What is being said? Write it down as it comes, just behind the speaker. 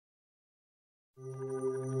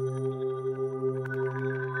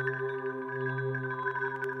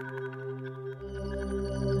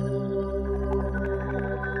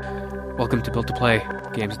Welcome to Built to Play,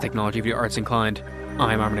 games and technology for the arts inclined.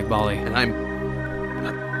 I'm Armin Iqbali. And I'm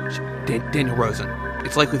Daniel Rosen.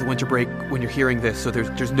 It's likely the winter break when you're hearing this, so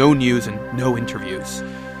there's no news and no interviews.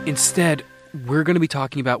 Instead, we're going to be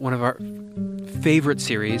talking about one of our favorite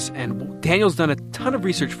series, and Daniel's done a ton of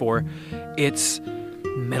research for. It's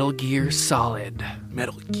Metal Gear Solid.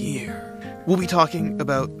 Metal Gear. We'll be talking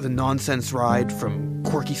about the nonsense ride from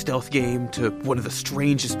quirky stealth game to one of the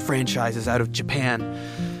strangest franchises out of Japan.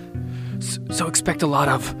 So expect a lot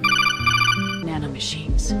of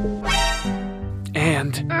nanomachines.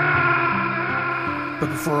 And but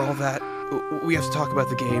before all that, we have to talk about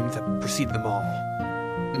the game that preceded them all.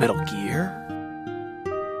 Metal Gear?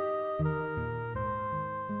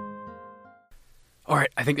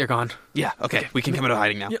 Alright, I think they're gone. Yeah, okay. We can come out of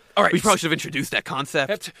hiding now. Yeah, all right. We probably should have introduced that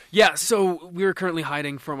concept. Yeah, so we're currently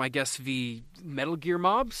hiding from, I guess, the Metal Gear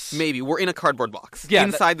mobs? Maybe. We're in a cardboard box. Yeah,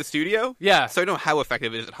 inside the studio. Yeah. So I don't know how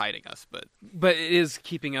effective it is at hiding us, but it is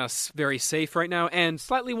keeping us very safe right now, and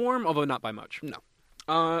slightly warm, although not by much. No.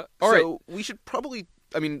 All right. So we should probably...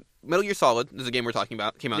 I mean, Metal Gear Solid is a game we're talking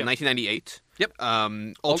about. Came out in 1998.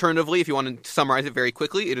 Yep. Alternatively, if you want to summarize it very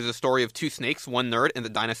quickly, it is a story of two snakes, one nerd, and the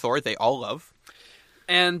dinosaur they all love.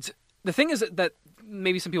 And the thing is that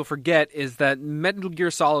maybe some people forget is that Metal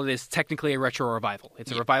Gear Solid is technically a retro revival.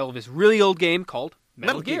 It's a revival of this really old game called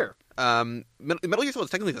Metal Gear. Metal Gear Solid is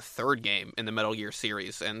technically the third game in the Metal Gear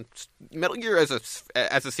series, and Metal Gear as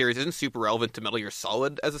a series isn't super relevant to Metal Gear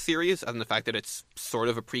Solid as a series, and the fact that it's sort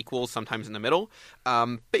of a prequel, sometimes in the middle.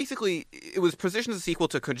 Basically, it was positioned as a sequel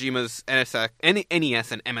to Kojima's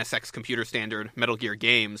NES and MSX computer standard Metal Gear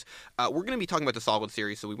games. We're going to be talking about the Solid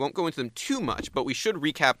series, so we won't go into them too much, but we should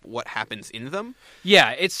recap what happens in them.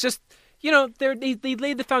 Yeah, it's just... You know, they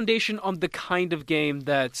laid the foundation on the kind of game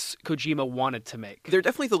that Kojima wanted to make. They're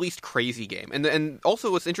definitely the least crazy game. And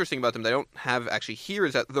also what's interesting about them that I don't have actually here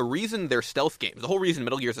is that the reason they're stealth games, the whole reason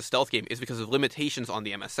Metal Gear is a stealth game is because of limitations on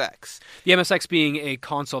the MSX. The MSX being a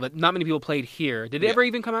console that not many people played here. Did it ever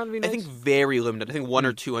even come out in the United States? I think very limited. I think 1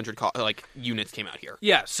 or 200 units came out here.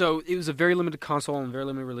 Yeah, so it was a very limited console and very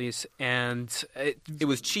limited release, and it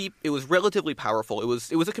was cheap. It was relatively powerful. It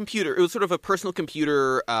was a computer. It was sort of a personal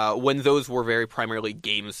computer when those were very primarily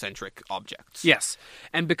game-centric objects. Yes,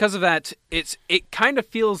 and because of that, it kind of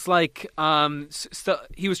feels like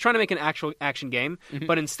he was trying to make an actual action game,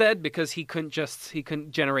 but instead, because he couldn't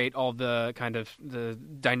generate all the kind of the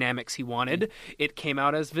dynamics he wanted, it came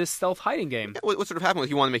out as this stealth hiding game. Yeah, what sort of happened was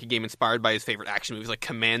he wanted to make a game inspired by his favorite action movies like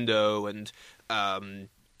Commando and...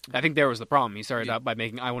 I think there was the problem. He started out by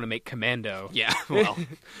I want to make Commando. Yeah, well.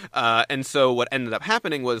 And so what ended up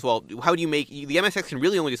happening was, well, how do you make... The MSX can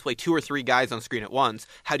really only display 2 or 3 guys on screen at once.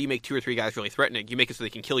 How do you make 2 or 3 guys really threatening? You make it so they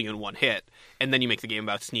can kill you in one hit, and then you make the game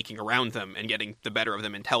about sneaking around them and getting the better of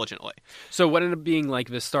them intelligently. So what ended up being like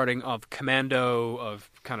the starting of Commando, of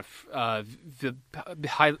kind of the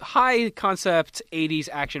high concept 80s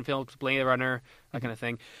action films, Blade Runner, that kind of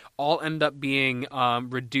thing, all end up being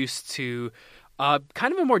reduced to...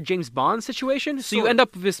 kind of a more James Bond situation. So you end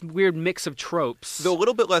up with this weird mix of tropes. Though a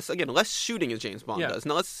little bit less shooting as James Bond does.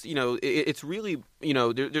 Now, it's really,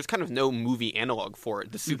 there's kind of no movie analog for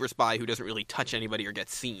it. The super spy who doesn't really touch anybody or get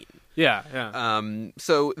seen. Yeah.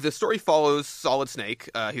 So the story follows Solid Snake.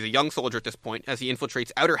 He's a young soldier at this point as he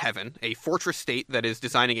infiltrates Outer Heaven, a fortress state that is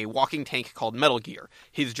designing a walking tank called Metal Gear.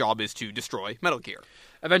 His job is to destroy Metal Gear.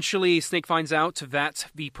 Eventually, Snake finds out that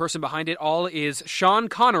the person behind it all is Sean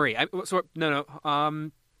Connery.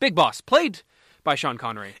 Big Boss, played by Sean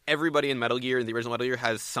Connery. Everybody in Metal Gear, in the original Metal Gear,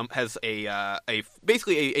 has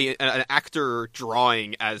basically an actor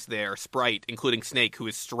drawing as their sprite, including Snake, who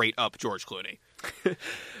is straight up George Clooney.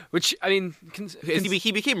 Which, I mean...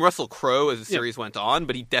 he became Russell Crowe as the series went on,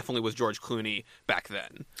 but he definitely was George Clooney back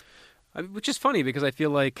then. Which is funny, because I feel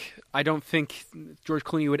like I don't think George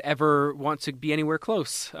Clooney would ever want to be anywhere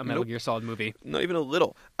close a Metal Gear Solid movie. Not even a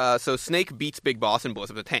little. So Snake beats Big Boss and blows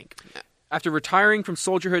up the tank. After retiring from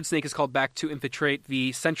soldierhood, Snake is called back to infiltrate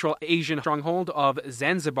the Central Asian stronghold of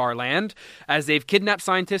Zanzibar land, as they've kidnapped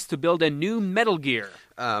scientists to build a new Metal Gear.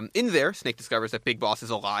 In there, Snake discovers that Big Boss is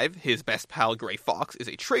alive, his best pal, Gray Fox, is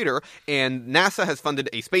a traitor, and NASA has funded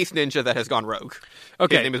a space ninja that has gone rogue.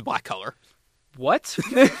 Okay. His name is Black Color. What?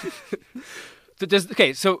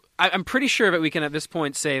 Okay, so I'm pretty sure that we can at this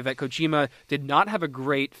point say that Kojima did not have a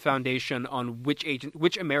great foundation on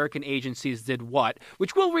which American agencies did what,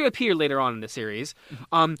 which will reappear later on in the series.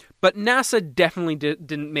 But NASA definitely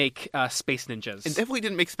didn't make Space Ninjas. And definitely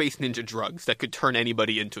didn't make Space Ninja drugs that could turn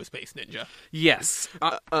anybody into a Space Ninja. Yes.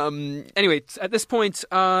 Anyway, at this point,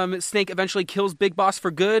 Snake eventually kills Big Boss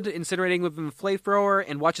for good, incinerating with a flamethrower,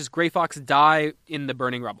 and watches Gray Fox die in the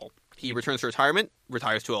burning rubble. He returns to retirement,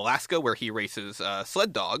 retires to Alaska, where he races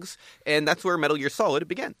sled dogs, and that's where Metal Gear Solid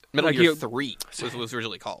began. Metal Gear 3 was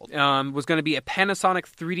originally called. Was going to be a Panasonic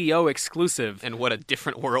 3DO exclusive. And what a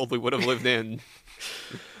different world we would have lived in.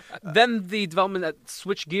 Then the development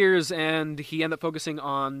switched gears, and he ended up focusing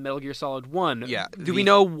on Metal Gear Solid 1. Yeah. Do we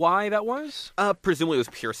know why that was? Presumably it was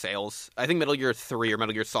pure sales. I think Metal Gear 3 or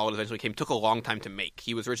Metal Gear Solid eventually took a long time to make.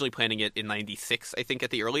 He was originally planning it in 96, I think, at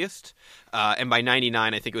the earliest. And by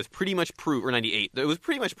 99, I think it was pretty much proof, or 98, it was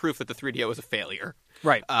pretty much proof that the 3DO was a failure.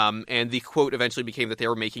 Right. And the quote eventually became that they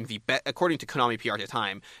were making according to Konami PR at the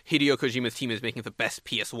time, Hideo Kojima's team is making the best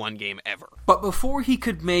PS1 game ever. But before he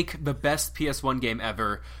could make the best PS1 game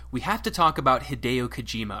ever, we have to talk about Hideo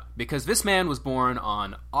Kojima, because this man was born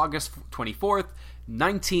on August 24th,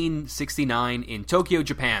 1969 in Tokyo,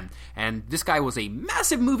 Japan. And this guy was a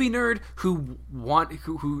massive movie nerd who wanted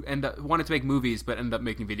to make movies but ended up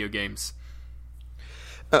making video games.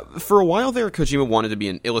 For a while there, Kojima wanted to be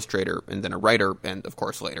an illustrator, and then a writer, and of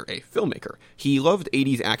course later a filmmaker. He loved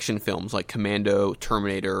 80s action films like Commando,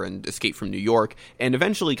 Terminator, and Escape from New York, and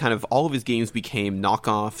eventually kind of all of his games became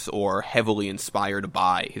knockoffs or heavily inspired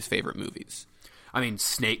by his favorite movies. I mean,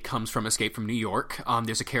 Snake comes from Escape from New York.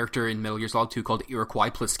 There's a character in Metal Gear Solid 2 called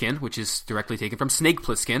Iroquois Pliskin, which is directly taken from Snake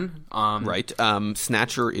Plissken. Right.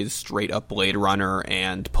 Snatcher is straight up Blade Runner,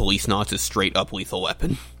 and Police Knots is straight up Lethal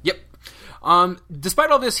Weapon. Yep. Despite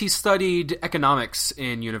all this, he studied economics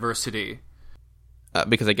in university.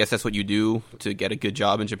 Because I guess that's what you do to get a good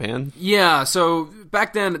job in Japan? Yeah, so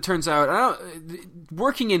back then it turns out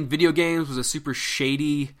working in video games was a super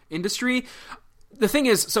shady industry. The thing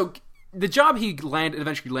is, so the job he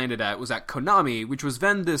eventually landed at was at Konami, which was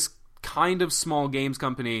then this kind of small games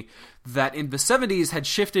company that in the 70s had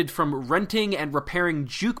shifted from renting and repairing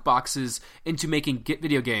jukeboxes into making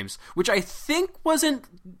video games, which I think wasn't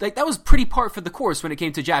like that was pretty par for the course when it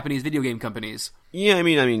came to Japanese video game companies. Yeah, I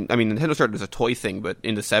mean, Nintendo started as a toy thing, but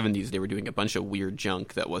in the 70s they were doing a bunch of weird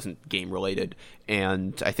junk that wasn't game related,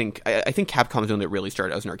 and I think Capcom's the one that really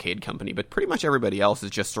started as an arcade company, but pretty much everybody else is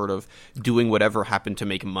just sort of doing whatever happened to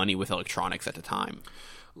make money with electronics at the time.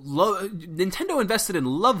 Nintendo invested in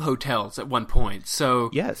love hotels at one point, so...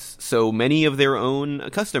 Yes, so many of their own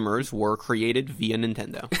customers were created via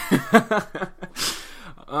Nintendo.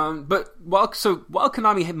 But while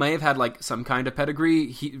Konami may have had like some kind of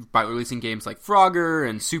pedigree by releasing games like Frogger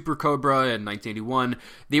and Super Cobra in 1981,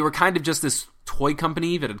 they were kind of just this toy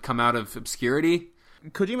company that had come out of obscurity.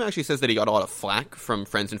 Kojima actually says that he got a lot of flack from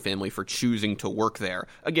friends and family for choosing to work there.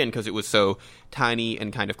 Again, because it was so tiny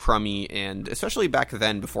and kind of crummy, and especially back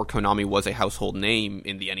then, before Konami was a household name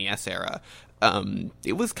in the NES era,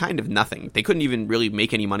 it was kind of nothing. They couldn't even really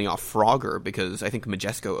make any money off Frogger, because I think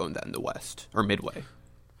Majesco owned that in the West, or Midway.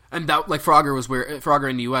 And that, like, Frogger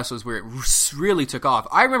in the US was where it really took off.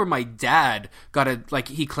 I remember my dad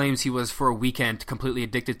he claims he was for a weekend completely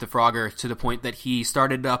addicted to Frogger to the point that he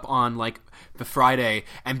started up on, like, the Friday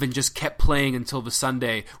and then just kept playing until the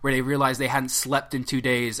Sunday, where they realized they hadn't slept in 2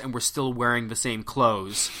 days and were still wearing the same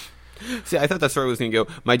clothes. See, I thought that story was going to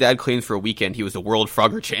go, my dad claims for a weekend he was the world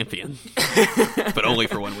Frogger champion. But only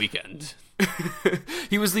for one weekend.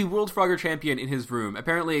 He was the world Frogger champion in his room.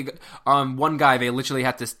 Apparently, one guy they literally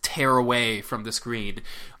had to tear away from the screen.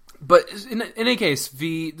 But in any case,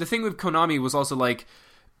 the thing with Konami was also like,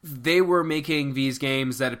 they were making these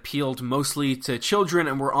games that appealed mostly to children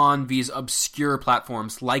and were on these obscure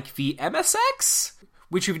platforms like the MSX,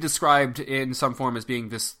 which we've described in some form as being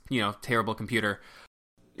this, terrible computer.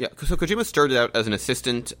 Yeah, so Kojima started out as an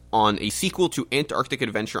assistant on a sequel to Antarctic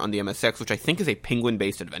Adventure on the MSX, which I think is a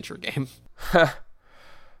penguin-based adventure game.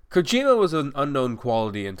 Kojima was an unknown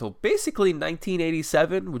quality until basically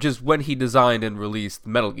 1987, which is when he designed and released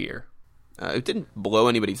Metal Gear. It didn't blow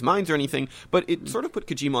anybody's minds or anything, but it sort of put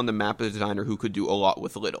Kojima on the map as a designer who could do a lot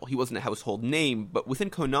with little. He wasn't a household name, but within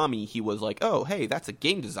Konami, he was like, oh, hey, that's a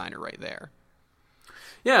game designer right there.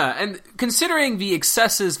 Yeah, and considering the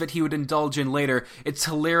excesses that he would indulge in later, it's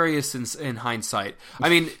hilarious in hindsight. I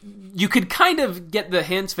mean, you could kind of get the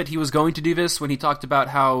hint that he was going to do this when he talked about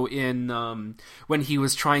how when he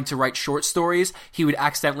was trying to write short stories, he would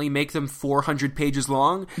accidentally make them 400 pages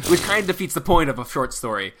long, which kind of defeats the point of a short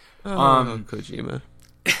story. Kojima.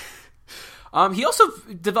 He also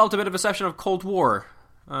developed a bit of a section of Cold War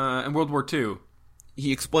and World War II.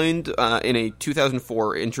 He explained in a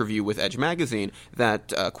 2004 interview with Edge magazine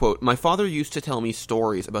that, quote, "My father used to tell me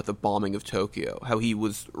stories about the bombing of Tokyo, how he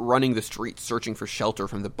was running the streets searching for shelter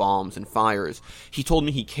from the bombs and fires. He told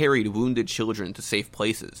me he carried wounded children to safe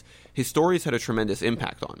places. His stories had a tremendous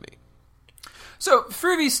impact on me." So,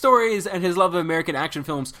 through these stories and his love of American action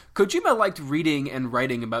films, Kojima liked reading and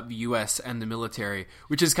writing about the U.S. and the military,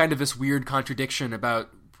 which is kind of this weird contradiction about,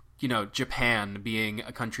 Japan being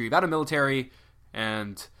a country without a military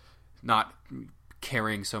and not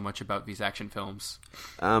caring so much about these action films.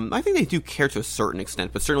 I think they do care to a certain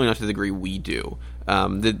extent, but certainly not to the degree we do.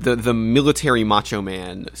 The military macho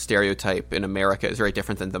man stereotype in America is very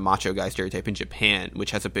different than the macho guy stereotype in Japan,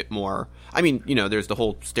 which has a bit more... I mean, there's the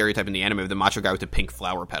whole stereotype in the anime of the macho guy with the pink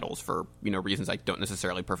flower petals for, reasons I don't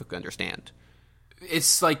necessarily perfectly understand.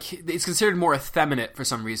 It's like, it's considered more effeminate for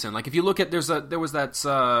some reason. Like, if you look at, there was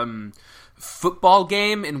that football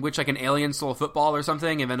game in which, like, an alien stole a football or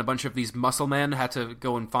something, and then a bunch of these muscle men had to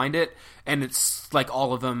go and find it, and it's like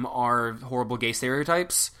all of them are horrible gay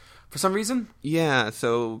stereotypes for some reason. Yeah,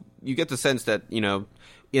 so you get the sense that, in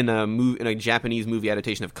a Japanese movie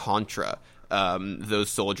adaptation of Contra, those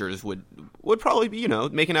soldiers would probably be,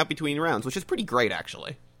 making out between rounds, which is pretty great,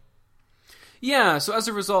 actually. Yeah, so as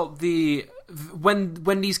a result,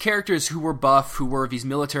 when these characters who were buff, who were these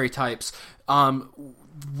military types,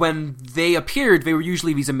 when they appeared, they were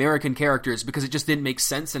usually these American characters because it just didn't make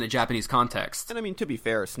sense in a Japanese context. And I mean, to be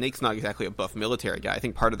fair, Snake's not exactly a buff military guy. I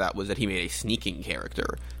think part of that was that he made a sneaking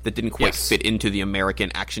character that didn't quite fit into the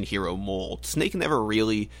American action hero mold. Snake never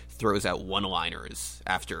really throws out one-liners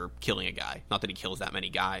after killing a guy. Not that he kills that many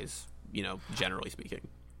guys, generally speaking.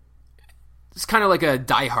 It's kind of like a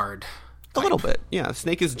Die Hard. A little bit, yeah.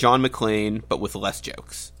 Snake is John McClane, but with less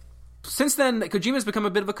jokes. Since then, Kojima's become a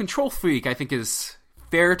bit of a control freak, I think is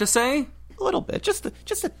fair to say. A little bit. Just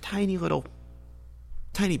a tiny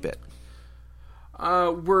bit.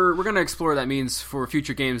 We're going to explore what that means for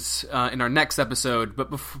future games in our next episode,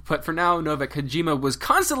 but for now, know that Kojima was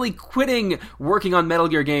constantly quitting working on Metal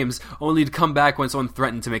Gear games, only to come back when someone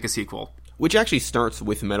threatened to make a sequel. Which actually starts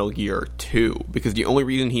with Metal Gear 2, because the only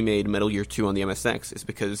reason he made Metal Gear 2 on the MSX is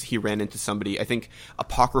because he ran into somebody, I think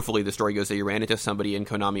apocryphally the story goes that he ran into somebody in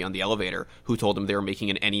Konami on the elevator who told him they were making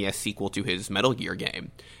an NES sequel to his Metal Gear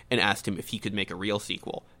game, and asked him if he could make a real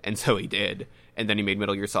sequel, and so he did. And then he made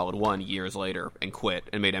Metal Gear Solid 1 years later, and quit,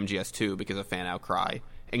 and made MGS 2 because of fan outcry,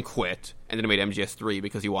 and quit, and then he made MGS 3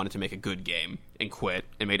 because he wanted to make a good game, and quit,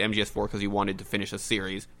 and made MGS 4 because he wanted to finish a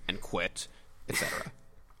series, and quit, etc.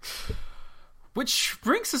 Which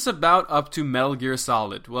brings us about up to Metal Gear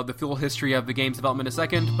Solid. We'll have the full history of the game's development in a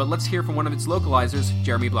second, but let's hear from one of its localizers,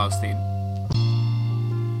 Jeremy Blaustein.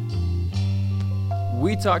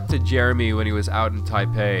 We talked to Jeremy when he was out in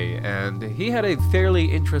Taipei, and he had a fairly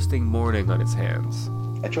interesting morning on his hands.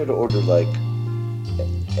 I tried to order, an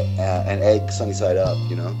egg sunny side up,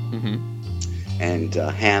 Mm-hmm. And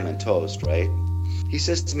ham and toast, right? He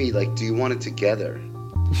says to me, do you want it together?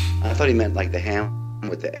 I thought he meant, the ham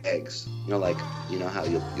with the eggs, how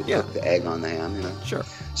you cook the egg on the ham, Sure.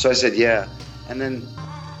 So I said yeah, and then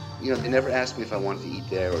they never asked me if I wanted to eat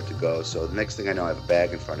there or to go. So the next thing I know, I have a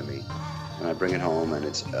bag in front of me, and I bring it home, and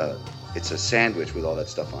it's a sandwich with all that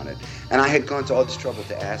stuff on it. And I had gone to all this trouble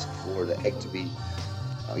to ask for the egg to be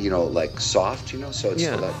soft, so it's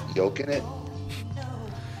still got yolk in it,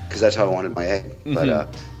 because that's how I wanted my egg. Mm-hmm.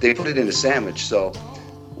 But they put it in a sandwich, so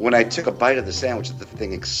when I took a bite of the sandwich, the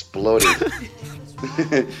thing exploded.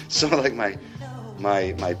 So my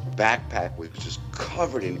backpack was just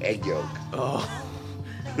covered in egg yolk. Oh.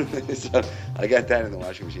 So I got that in the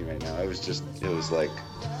washing machine right now. It was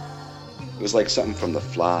like something from The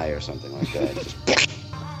Fly or something like that. Just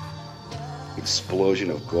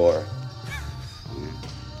explosion of gore.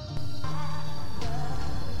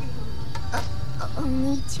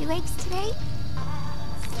 Only 2 eggs today?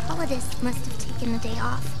 Solidus must have taken the day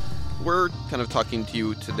off. We're kind of talking to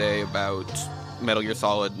you today about Metal Gear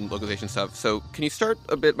Solid and localization stuff. So can you start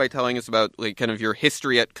a bit by telling us about kind of your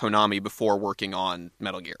history at Konami before working on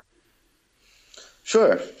Metal Gear?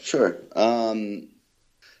 Sure.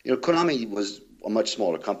 Konami was a much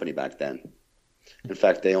smaller company back then. In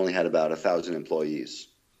fact, they only had about 1,000 employees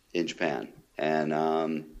in Japan.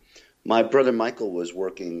 And my brother Michael was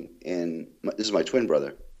working this is my twin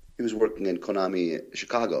brother. He was working in Konami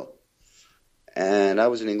Chicago. And I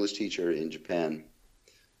was an English teacher in Japan,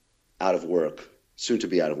 soon to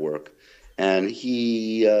be out of work. And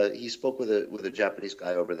he spoke with a Japanese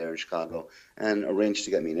guy over there in Chicago and arranged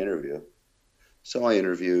to get me an interview. So I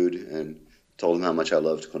interviewed and told him how much I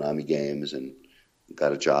loved Konami games and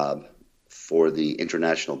got a job for the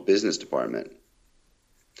international business department.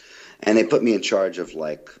 And they put me in charge of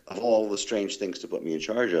of all the strange things to put me in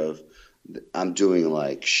charge of. I'm doing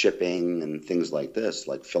like shipping and things like this,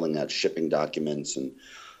 like filling out shipping documents, and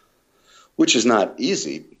which is not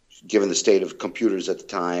easy given the state of computers at the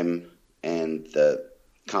time and the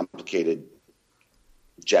complicated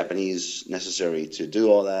Japanese necessary to do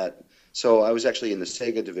all that. So I was actually in the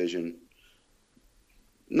Sega division,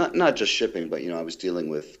 not just shipping, but I was dealing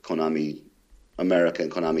with Konami America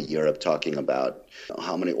and Konami Europe, talking about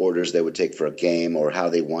how many orders they would take for a game or how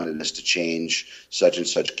they wanted us to change such and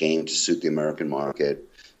such game to suit the American market.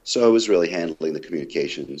 So I was really handling the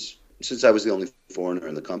communications. Since I was the only foreigner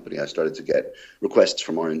in the company, I started to get requests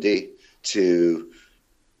from R&D to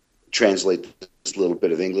translate this little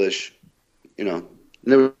bit of English. And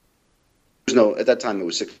there was no, at that time it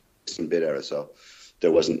was 16-bit era, so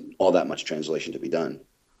there wasn't all that much translation to be done.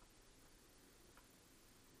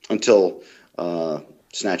 Until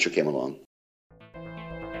Snatcher came along.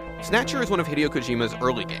 Snatcher is one of Hideo Kojima's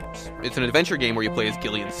early games. It's an adventure game where you play as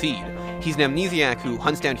Gillian Seed. He's an amnesiac who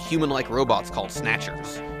hunts down human-like robots called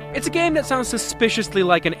Snatchers. It's a game that sounds suspiciously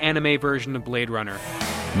like an anime version of Blade Runner.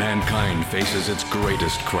 Mankind faces its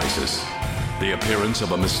greatest crisis, the appearance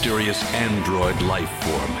of a mysterious android life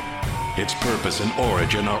form. Its purpose and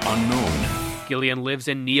origin are unknown. Gillian lives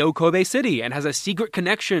in Neo-Kobe City and has a secret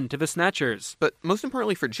connection to the Snatchers. But most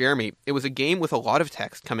importantly for Jeremy, it was a game with a lot of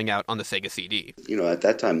text coming out on the Sega CD. At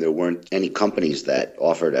that time, there weren't any companies that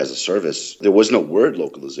offered as a service. There was no word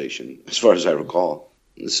localization, as far as I recall.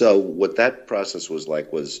 So what that process was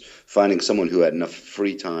like was finding someone who had enough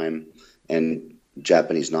free time and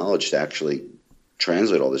Japanese knowledge to actually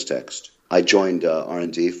translate all this text. I joined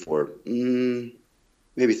R&D for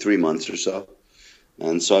maybe 3 months or so.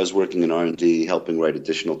 And so I was working in R&D, helping write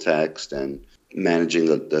additional text and managing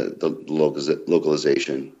the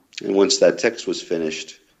localization. And once that text was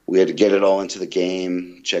finished, we had to get it all into the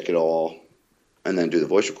game, check it all, and then do the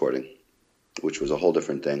voice recording, which was a whole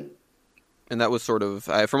different thing. And that was sort of,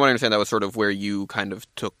 from what I understand, that was sort of where you kind of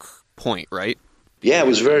took point, right? Yeah, it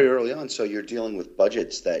was very early on. So you're dealing with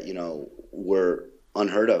budgets that, were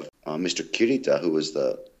unheard of. Mr. Kirita, who was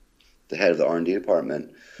the head of the R&D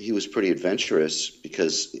department, he was pretty adventurous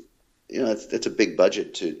because, it's a big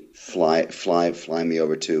budget to fly me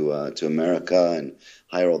over to America and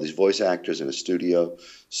hire all these voice actors in a studio.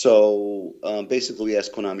 So basically we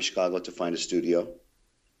asked Konami Chicago to find a studio.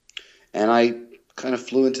 And I kind of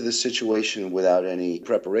flew into this situation without any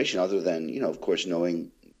preparation other than, of course,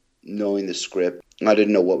 knowing the script. I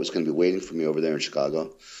didn't know what was going to be waiting for me over there in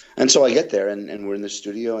Chicago. And so I get there and we're in the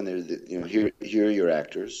studio and here are your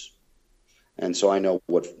actors. And so I know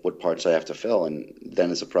what parts I have to fill, and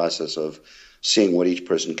then it's a process of seeing what each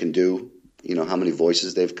person can do, how many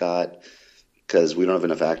voices they've got, because we don't have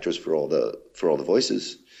enough actors for all the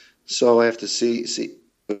voices. So I have to see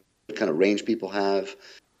what kind of range people have,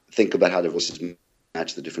 think about how their voices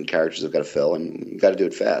match the different characters they've got to fill, and you've got to do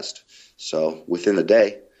it fast. So within the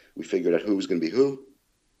day, we figured out who's going to be who.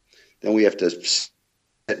 Then we have to set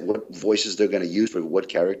what voices they're going to use for what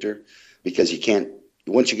character, because you can't.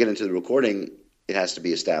 Once you get into the recording, it has to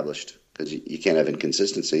be established because you can't have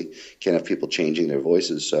inconsistency. You can't have people changing their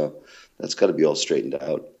voices. So that's got to be all straightened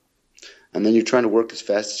out. And then you're trying to work as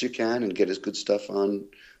fast as you can and get as good stuff on,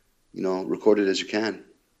 recorded as you can.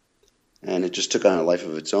 And it just took on a life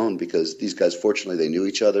of its own because these guys, fortunately, they knew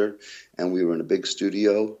each other. And we were in a big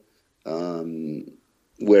studio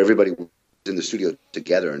where everybody was in the studio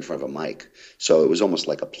together in front of a mic. So it was almost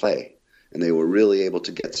like a play. And they were really able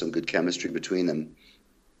to get some good chemistry between them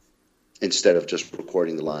instead of just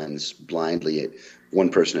recording the lines blindly at one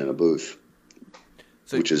person in a booth,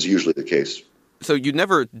 which is usually the case. So you'd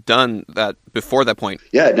never done that before that point?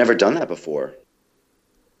 Yeah, I'd never done that before.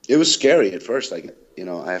 It was scary at first, I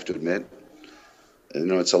have to admit.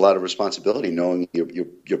 It's a lot of responsibility knowing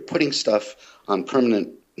you're putting stuff on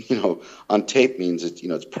permanent, on tape means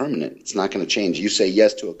it's permanent. It's not going to change. You say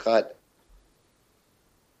yes to a cut.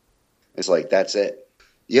 It's like, that's it.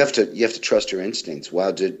 You have to trust your instincts. Wow,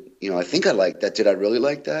 I think I like that. Did I really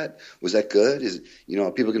like that? Was that good?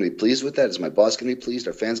 Are people going to be pleased with that? Is my boss going to be pleased?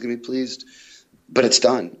 Are fans going to be pleased? But it's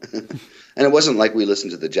done. And it wasn't like we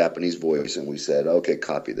listened to the Japanese voice and we said, okay,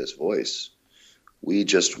 copy this voice. We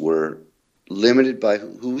just were limited by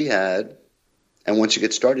who we had. And once you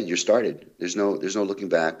get started, you're started. There's no looking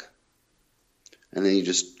back. And then you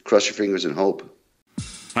just cross your fingers and hope.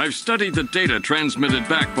 I've studied the data transmitted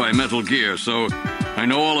back by Metal Gear, so I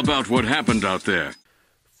know all about what happened out there.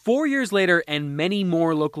 4 years later and many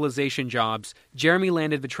more localization jobs, Jeremy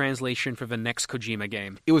landed the translation for the next Kojima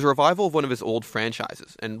game. It was a revival of one of his old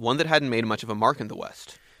franchises, and one that hadn't made much of a mark in the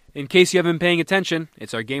West. In case you haven't been paying attention,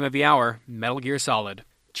 it's our game of the hour, Metal Gear Solid.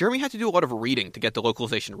 Jeremy had to do a lot of reading to get the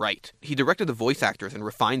localization right. He directed the voice actors and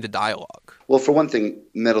refined the dialogue. Well, for one thing,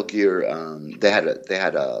 Metal Gear, they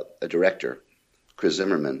had a director, Chris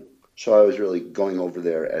Zimmerman. So I was really going over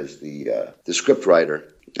there as the script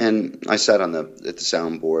writer, and I sat at the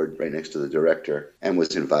soundboard right next to the director and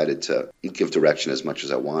was invited to give direction as much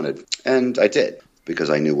as I wanted, and I did because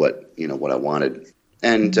I knew what I wanted,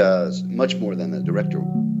 and much more than the director.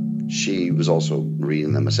 She was also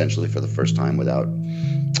reading them essentially for the first time without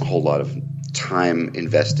a whole lot of time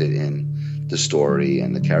invested in the story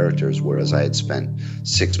and the characters, whereas I had spent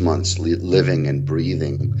 6 months living and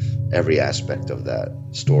breathing every aspect of that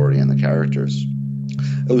story and the characters.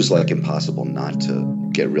 It was like impossible not to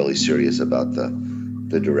get really serious about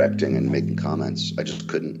the directing and making comments. I just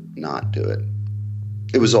couldn't not do it.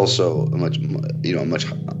 It was also a much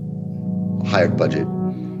higher budget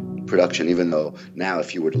production, even though now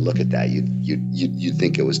if you were to look at that, you'd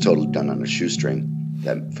think it was totally done on a shoestring,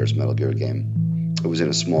 that first Metal Gear game. It was in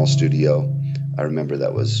a small studio. I remember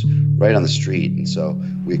that was right on the street, and so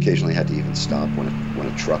we occasionally had to even stop when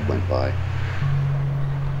a truck went by.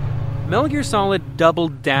 Metal Gear Solid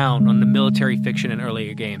doubled down on the military fiction in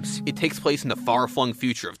earlier games. It takes place in the far-flung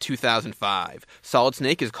future of 2005. Solid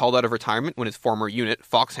Snake is called out of retirement when his former unit,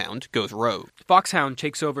 Foxhound, goes rogue. Foxhound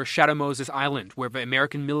takes over Shadow Moses Island, where the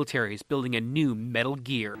American military is building a new Metal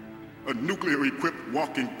Gear. A nuclear-equipped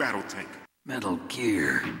walking battle tank. Metal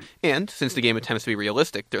Gear. And, since the game attempts to be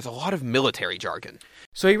realistic, there's a lot of military jargon.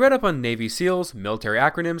 So he read up on Navy SEALs, military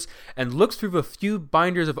acronyms, and looked through the few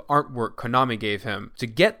binders of artwork Konami gave him to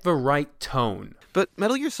get the right tone. But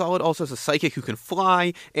Metal Gear Solid also has a psychic who can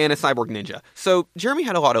fly and a cyborg ninja, so Jeremy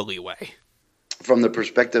had a lot of leeway. From the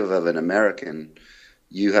perspective of an American,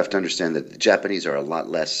 you have to understand that the Japanese are a lot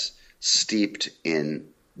less steeped in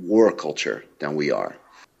war culture than we are.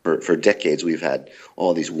 For decades, we've had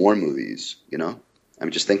all these war movies, I mean,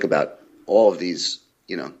 just think about all of these,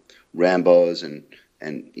 Rambos and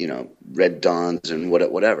Red Dawns and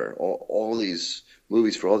whatever. All these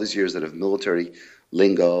movies for all these years that have military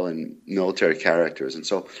lingo and military characters. And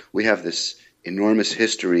so we have this enormous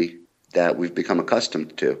history that we've become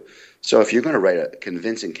accustomed to. So if you're going to write a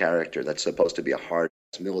convincing character that's supposed to be a hard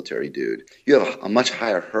military dude, you have a much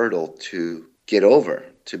higher hurdle to get over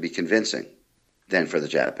to be convincing than for the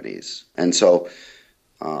Japanese. And so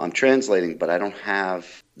I'm translating, but I don't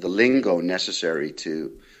have the lingo necessary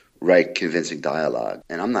to write convincing dialogue.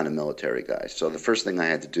 And I'm not a military guy. So the first thing I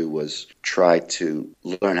had to do was try to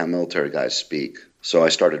learn how military guys speak. So I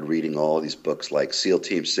started reading all these books, like SEAL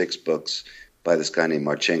Team 6 books by this guy named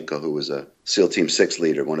Marchenko, who was a SEAL Team 6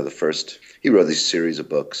 leader, one of the first. He wrote these series of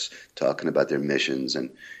books talking about their missions. And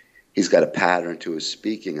he's got a pattern to his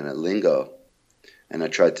speaking and a lingo. And I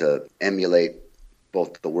tried to emulate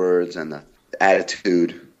both the words and the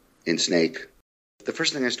attitude in Snake. The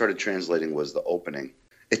first thing I started translating was the opening.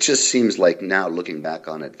 It just seems like now, looking back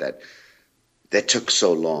on it, that took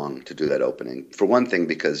so long to do that opening. For one thing,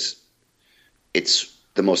 because it's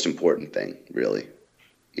the most important thing, really.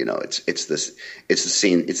 It's the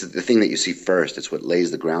scene. It's the thing that you see first. It's what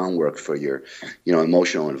lays the groundwork for your,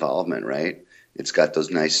 emotional involvement, right? It's got those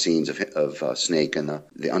nice scenes of Snake and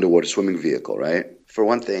the underwater swimming vehicle, right? For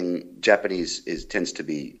one thing, Japanese tends to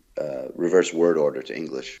be reverse word order to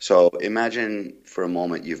English. So imagine for a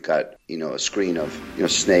moment you've got, a screen of,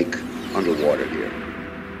 Snake underwater here.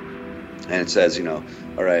 And it says, all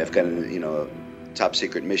right, I've got a top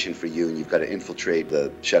secret mission for you, and you've got to infiltrate the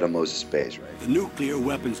Shadow Moses base, right? The nuclear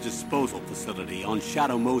weapons disposal facility on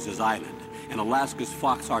Shadow Moses Island in Alaska's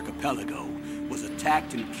Fox Archipelago was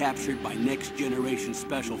attacked and captured by Next Generation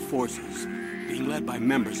Special Forces, being led by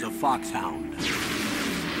members of Foxhound.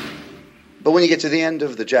 But when you get to the end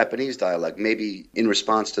of the Japanese dialogue, maybe in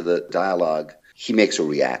response to the dialogue, he makes a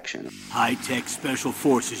reaction. High-tech Special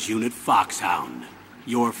Forces Unit Foxhound,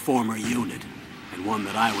 your former unit, and one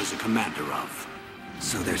that I was a commander of.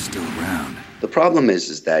 So they're still around. The problem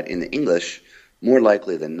is that in the English, more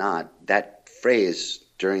likely than not, that phrase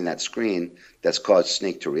during that screen that's caused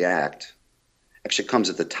Snake to react actually comes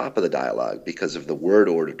at the top of the dialogue because of the word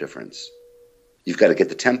order difference. You've got to get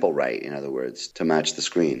the tempo right, in other words, to match the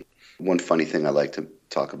screen. One funny thing I like to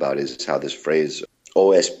talk about is how this phrase,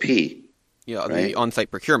 OSP. Yeah, right? The on-site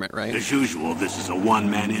procurement, right? As usual, this is a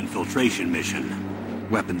one-man infiltration mission.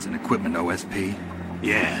 Weapons and equipment OSP?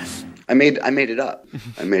 Yes. I made it up.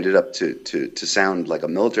 I made it up to sound like a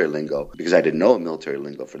military lingo because I didn't know a military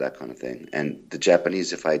lingo for that kind of thing. And the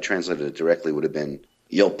Japanese, if I translated it directly, would have been,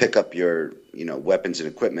 you'll pick up your, weapons and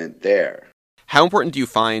equipment there. How important do you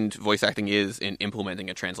find voice acting is in implementing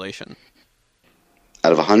a translation?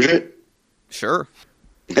 Out of 100? Sure.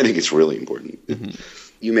 I think it's really important. Mm-hmm.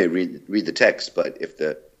 You may read the text, but if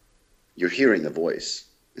you're hearing the voice,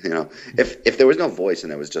 if there was no voice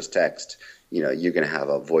and there was just text, you're going to have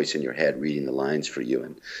a voice in your head reading the lines for you,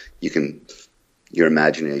 and your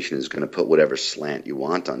imagination is going to put whatever slant you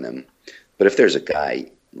want on them. But if there's a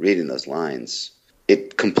guy reading those lines,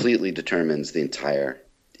 it completely determines the entire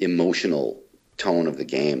emotional tone of the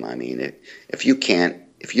game. I mean, if you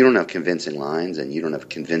don't have convincing lines and you don't have a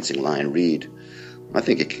convincing line read, I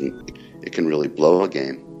think it can really blow a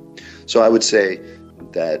game. So I would say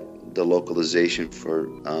that the localization for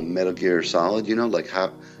Metal Gear Solid, like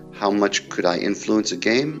how much could I influence a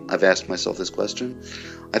game? I've asked myself this question.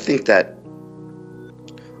 I think that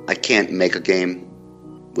I can't make a game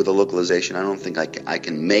with a localization. I don't think I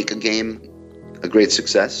can make a game a great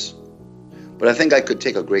success, but I think I could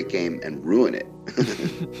take a great game and ruin it.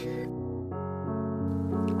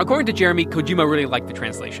 According to Jeremy, Kojima really liked the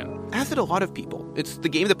translation. As did a lot of people. It's the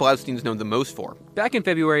game that Blaustein's known the most for. Back in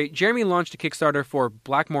February, Jeremy launched a Kickstarter for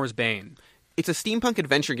Blackmore's Bane. It's a steampunk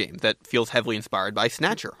adventure game that feels heavily inspired by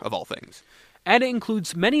Snatcher, of all things. And it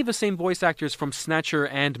includes many of the same voice actors from Snatcher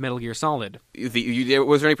and Metal Gear Solid. Was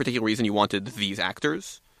there any particular reason you wanted these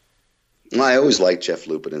actors? Well, I always liked Jeff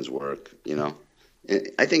Lupetin's work,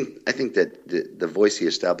 I think that the voice he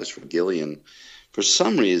established for Gillian, for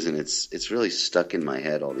some reason, it's really stuck in my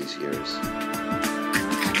head all these years.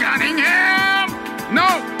 Cunningham! No!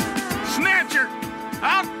 Snatcher!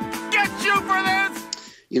 I'll get you for this!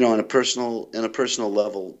 On a personal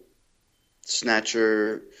level,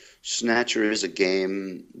 Snatcher is a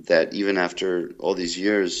game that even after all these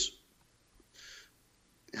years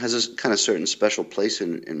has a kind of certain special place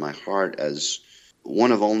in my heart as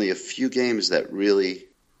one of only a few games that really,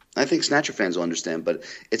 I think Snatcher fans will understand, but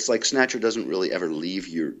it's like Snatcher doesn't really ever leave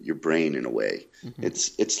your brain in a way. Mm-hmm.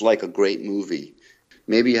 It's like a great movie.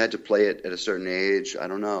 Maybe you had to play it at a certain age, I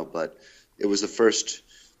don't know, but it was the first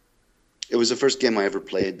game I ever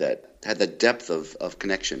played that had the depth of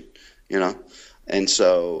connection, And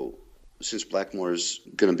so since Blackmore's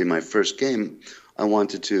going to be my first game, I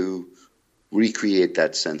wanted to recreate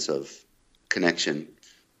that sense of connection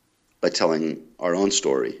by telling our own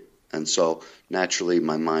story. And so naturally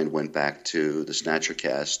my mind went back to the Snatcher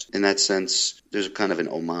cast. In that sense, there's kind of an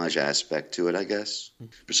homage aspect to it, I guess.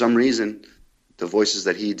 For some reason, the voices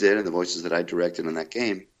that he did and the voices that I directed in that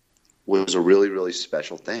game was a really, really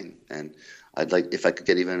special thing. And I'd like, if I could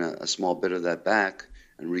get even a small bit of that back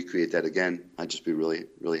and recreate that again, I'd just be really,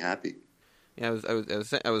 really happy. Yeah,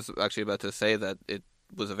 I was actually about to say that it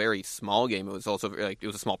was a very small game. It was also it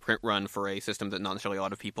was a small print run for a system that not necessarily a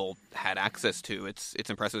lot of people had access to. It's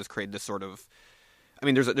impressive. It's created this sort of, I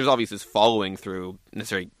mean, there's obviously this following through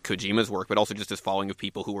necessarily Kojima's work, but also just this following of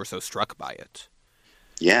people who were so struck by it.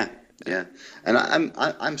 Yeah, and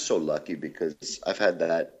I'm so lucky because I've had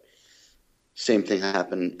that same thing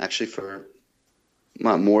happen actually for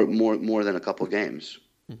more than a couple games.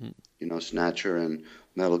 Mm-hmm. Snatcher and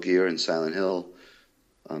Metal Gear and Silent Hill,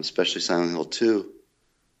 especially Silent Hill 2.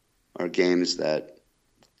 Are games that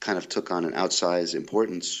kind of took on an outsized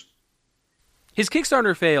importance. His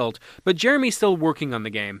Kickstarter failed, but Jeremy's still working on the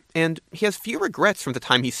game. And he has few regrets from the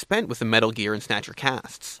time he spent with the Metal Gear and Snatcher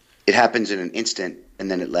casts. It happens in an instant, and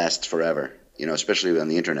then it lasts forever, especially on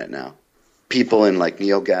the internet now. People in like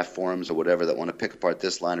NeoGAF forums or whatever that want to pick apart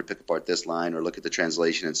this line or look at the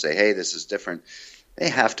translation and say, hey, this is different. They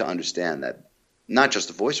have to understand that not just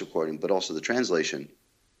the voice recording, but also the translation.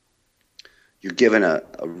 You're given a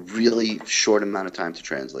really short amount of time to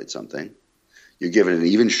translate something. You're given an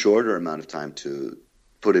even shorter amount of time to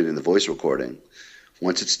put it in the voice recording.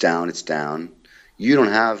 Once it's down, it's down. You don't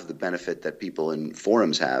have the benefit that people in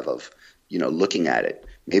forums have of, looking at it.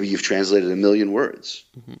 Maybe you've translated 1 million words,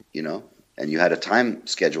 mm-hmm. And you had a time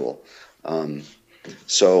schedule. If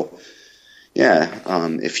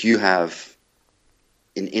you have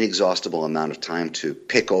an inexhaustible amount of time to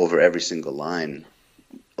pick over every single line,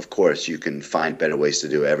 of course, you can find better ways to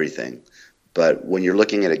do everything. But when you're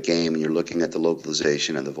looking at a game and you're looking at the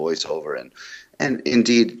localization and the voiceover and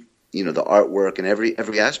indeed, the artwork and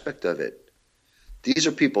every aspect of it, these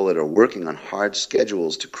are people that are working on hard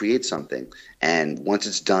schedules to create something. And once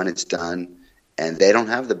it's done, it's done. And they don't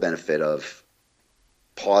have the benefit of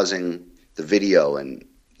pausing the video and,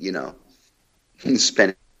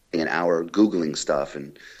 spending an hour Googling stuff.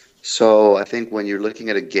 And so I think when you're looking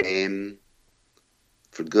at a game,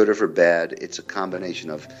 for good or for bad, it's a combination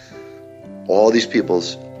of all these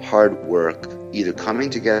people's hard work either coming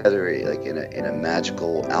together like in a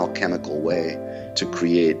magical, alchemical way to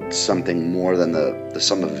create something more than the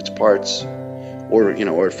sum of its parts, or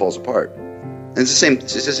it falls apart. And it's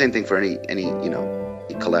the same thing for any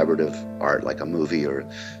collaborative art, like a movie or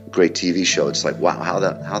a great TV show. It's like, wow, how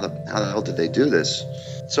the hell did they do this?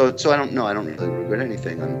 So I don't know. I don't really regret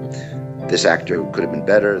anything. This actor could have been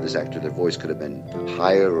better. This actor, their voice could have been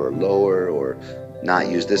higher or lower, or not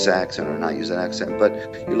use this accent or not use that accent. But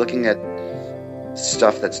you're looking at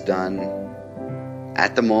stuff that's done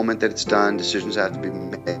at the moment that it's done. Decisions have to be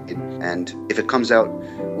made, and if it comes out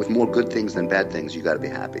with more good things than bad things, you got to be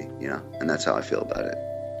happy, and that's how I feel about it.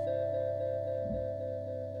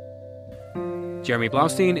 Jeremy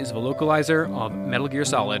Blaustein is the localizer of Metal Gear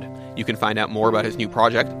Solid. You can find out more about his new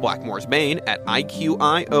project, Blackmore's Bane, at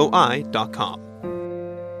iqioi.com.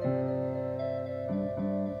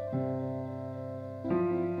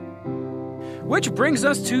 Which brings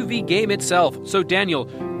us to the game itself. So, Daniel,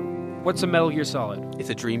 what's a Metal Gear Solid? It's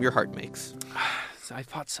a dream your heart makes. I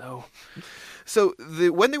thought so. So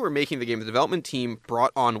when they were making the game, the development team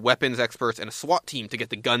brought on weapons experts and a SWAT team to get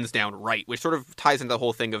the guns down right, which sort of ties into the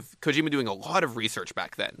whole thing of Kojima doing a lot of research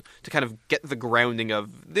back then to kind of get the grounding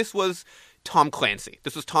of this was Tom Clancy.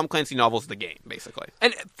 This was Tom Clancy novels, the game, basically.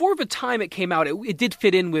 And for the time it came out, it did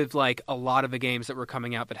fit in with like a lot of the games that were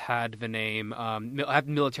coming out that had the name, had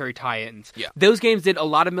military tie-ins. Yeah. Those games did a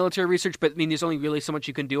lot of military research, but I mean, there's only really so much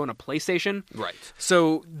you can do on a PlayStation. Right.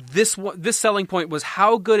 So this selling point was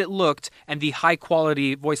how good it looked and the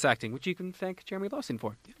high-quality voice acting, which you can thank Jeremy Blaustein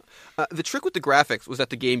for. The trick with the graphics was that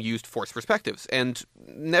the game used forced perspectives and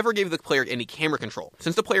never gave the player any camera control.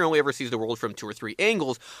 Since the player only ever sees the world from 2 or 3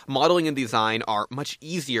 angles, modeling and design are much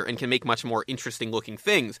easier and can make much more interesting looking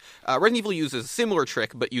things. Resident Evil uses a similar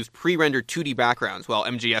trick but used pre-rendered 2D backgrounds while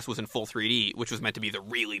MGS was in full 3D, which was meant to be the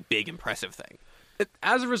really big impressive thing.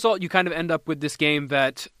 As a result, you kind of end up with this game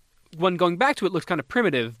that, when going back to it, looks kind of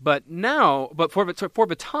primitive, but for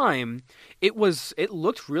the time, it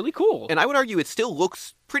looked really cool. And I would argue it still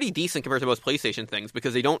looks pretty decent compared to most PlayStation things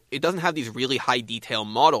because it doesn't have these really high detail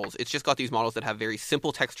models. It's just got these models that have very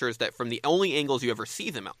simple textures that from the only angles you ever see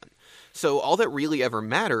them on. So all that really ever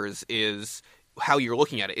matters is how you're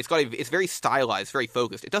looking at it. It's very stylized, very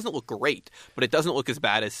focused. It doesn't look great, but it doesn't look as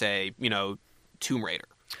bad as, say, Tomb Raider.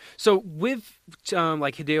 So with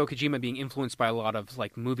like Hideo Kojima being influenced by a lot of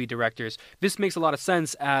like movie directors, this makes a lot of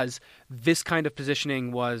sense as this kind of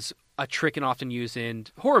positioning was a trick and often used in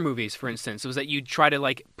horror movies, for instance. It was that you'd try to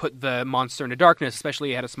like put the monster into darkness,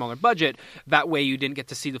 especially at a smaller budget. That way you didn't get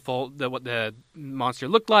to see what the monster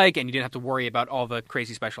looked like, and you didn't have to worry about all the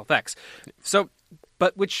crazy special effects.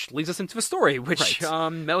 But which leads us into the story, which right.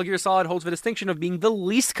 Metal Gear Solid holds the distinction of being the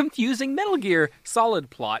least confusing Metal Gear Solid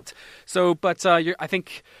plot. So, but I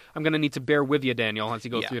think I'm going to need to bear with you, Daniel, as you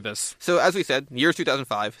go through this. So, as we said, year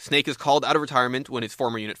 2005, Snake is called out of retirement when his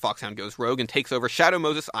former unit, Foxhound, goes rogue and takes over Shadow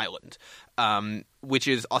Moses Island, which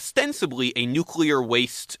is ostensibly a nuclear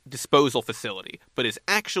waste disposal facility, but is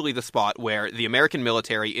actually the spot where the American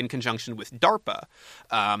military, in conjunction with DARPA,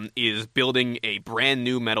 is building a brand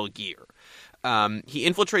new Metal Gear. He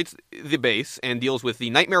infiltrates the base and deals with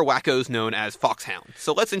the nightmare wackos known as Foxhound.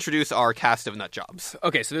 So let's introduce our cast of nutjobs.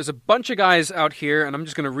 Okay, so there's a bunch of guys out here, and I'm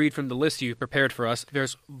just going to read from the list you prepared for us.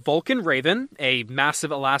 There's Vulcan Raven, a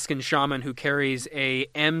massive Alaskan shaman who carries a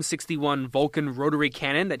M61 Vulcan rotary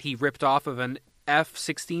cannon that he ripped off of an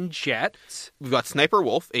F-16 jet. We've got Sniper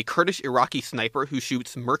Wolf, a Kurdish-Iraqi sniper who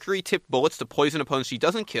shoots mercury-tipped bullets to poison opponents she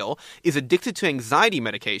doesn't kill, is addicted to anxiety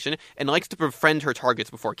medication, and likes to befriend her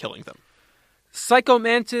targets before killing them. Psycho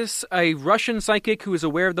Mantis, a Russian psychic who is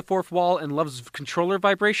aware of the fourth wall and loves controller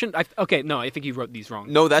vibration. I think you wrote these wrong.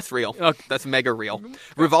 No, that's real. That's mega real.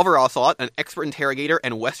 Revolver Ocelot, an expert interrogator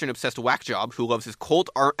and Western-obsessed whack job who loves his Colt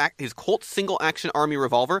single-action army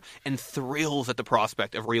revolver and thrills at the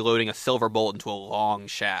prospect of reloading a silver bullet into a long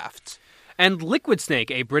shaft. And Liquid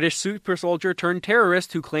Snake, a British super soldier turned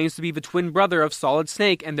terrorist who claims to be the twin brother of Solid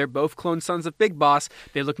Snake, and they're both clone sons of Big Boss.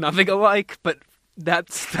 They look nothing alike, but that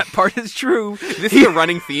part is true. This is a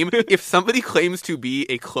running theme. If somebody claims to be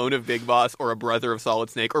a clone of Big Boss or a brother of Solid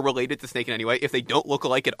Snake or related to Snake in any way, if they don't look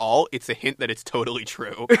alike at all, it's a hint that it's totally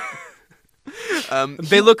true.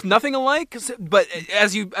 They look nothing alike, but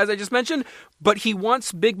as I just mentioned, but he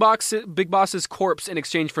wants Big Boss's corpse in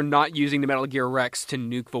exchange for not using the Metal Gear Rex to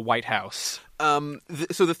nuke the White House.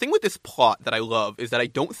 So the thing with this plot that I love is that I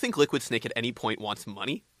don't think Liquid Snake at any point wants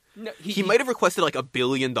money. No, he might have requested like $1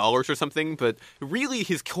 billion or something, but really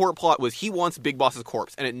his core plot was he wants Big Boss's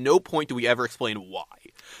corpse, and at no point do we ever explain why.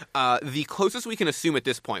 The closest we can assume at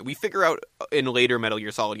this point, we figure out in later Metal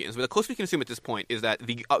Gear Solid games, but the closest we can assume at this point is that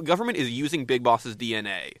the government is using Big Boss's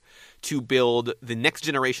DNA to build the next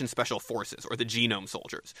generation special forces, or the Genome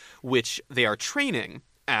Soldiers, which they are training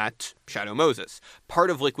at Shadow Moses. Part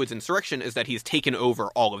of Liquid's insurrection is that he's taken over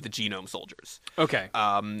all of the Genome soldiers. Okay.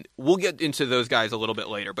 We'll get into those guys a little bit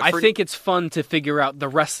later. But I think it's fun to figure out the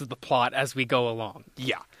rest of the plot as we go along.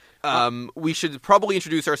 Yeah. We should probably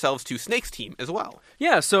introduce ourselves to Snake's team as well.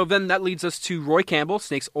 Yeah, so then that leads us to Roy Campbell,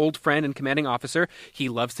 Snake's old friend and commanding officer. He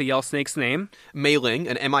loves to yell Snake's name. Mei Ling,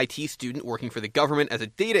 an MIT student working for the government as a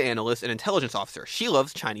data analyst and intelligence officer. She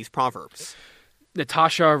loves Chinese proverbs.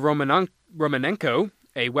 Natasha Romanenko,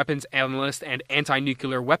 a weapons analyst and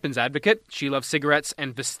anti-nuclear weapons advocate. She loves cigarettes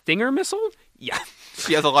and the Stinger missile. Yeah,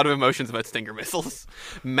 she has a lot of emotions about Stinger missiles.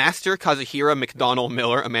 Master Kazuhira McDonnell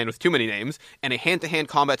Miller, a man with too many names, and a hand-to-hand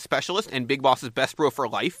combat specialist and Big Boss's best bro for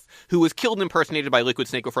life, who was killed and impersonated by Liquid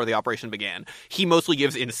Snake before the operation began. He mostly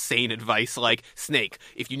gives insane advice like, Snake,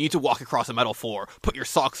 if you need to walk across a metal floor, put your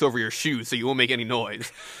socks over your shoes so you won't make any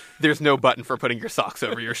noise. There's no button for putting your socks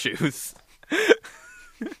over your shoes.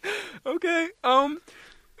 Okay,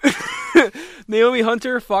 Naomi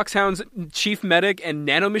Hunter, Foxhound's chief medic and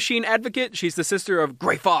nanomachine advocate. She's the sister of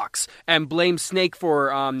Gray Fox and blames Snake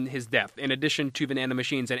for his death. In addition to the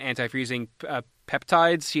nanomachines and anti-freezing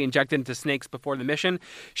peptides she injected into Snakes before the mission,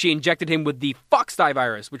 she injected him with the Foxdie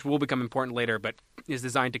virus, which will become important later, but is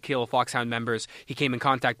designed to kill Foxhound members he came in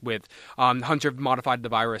contact with. Hunter modified the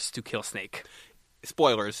virus to kill Snake.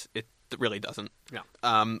 Spoilers, it really doesn't.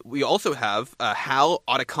 No. We also have Hal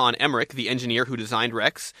Otacon Emmerich, the engineer who designed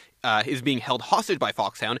Rex, is being held hostage by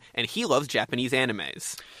Foxhound, and he loves Japanese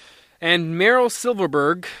animes. And Meryl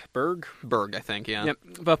Silverberg, Berg, I think, yeah.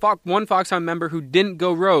 Yep, one Foxhound member who didn't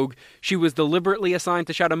go rogue. She was deliberately assigned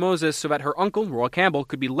to Shadow Moses so that her uncle, Roy Campbell,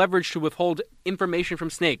 could be leveraged to withhold information from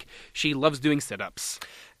Snake. She loves doing sit-ups.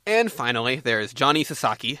 And finally, there's Johnny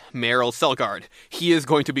Sasaki, Meryl Selgard. He is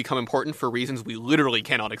going to become important for reasons we literally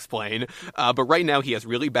cannot explain, but right now he has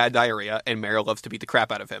really bad diarrhea, and Meryl loves to beat the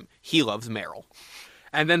crap out of him. He loves Meryl.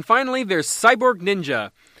 And then finally, there's Cyborg Ninja,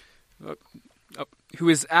 who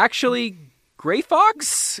is actually Gray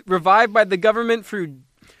Fox, revived by the government through...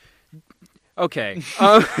 Okay.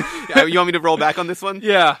 Yeah, you want me to roll back on this one?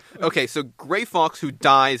 Yeah. Okay, so Gray Fox, who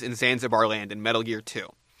dies in Zanzibar Land in Metal Gear 2,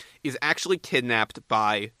 is actually kidnapped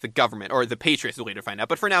by the government, or the Patriots will later find out,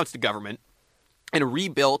 but for now it's the government, and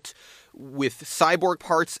rebuilt with cyborg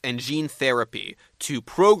parts and gene therapy to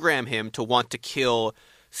program him to want to kill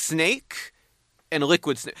Snake and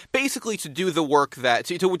Liquid Snake, basically to do the work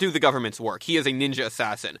to do the government's work. He is a ninja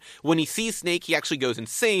assassin. When he sees Snake, he actually goes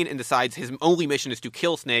insane and decides his only mission is to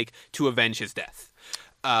kill Snake to avenge his death.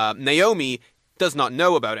 Naomi does not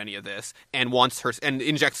know about any of this and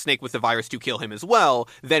injects Snake with the virus to kill him as well.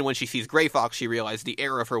 Then when she sees Gray Fox, she realizes the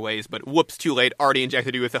error of her ways, but whoops, too late, already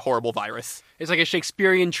injected you with a horrible virus. It's like a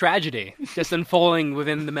Shakespearean tragedy, just unfolding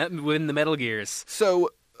within the Metal Gears. So,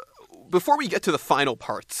 before we get to the final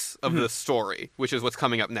parts of the story, which is what's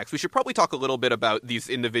coming up next, we should probably talk a little bit about these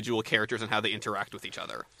individual characters and how they interact with each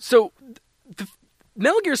other. So,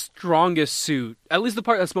 Metal Gear's strongest suit, at least the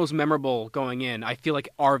part that's most memorable going in, I feel like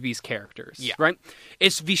are these characters, right?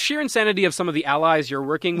 It's the sheer insanity of some of the allies you're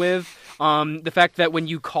working with, the fact that when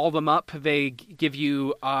you call them up, they give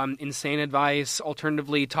you insane advice,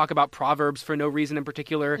 alternatively talk about proverbs for no reason in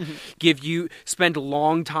particular, spend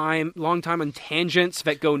long time on tangents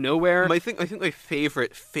that go nowhere. I think my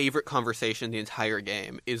favorite conversation in the entire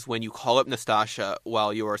game is when you call up Nastasha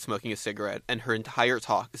while you are smoking a cigarette, and her entire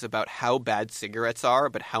talk is about how bad cigarettes are,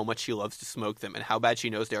 but how much she loves to smoke them, and how bad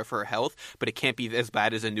she knows they're for her health, but it can't be as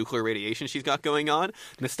bad as the nuclear radiation she's got going on.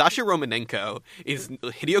 Nastasha Romanenko is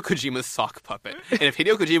Hideo Kojima's sock puppet, and if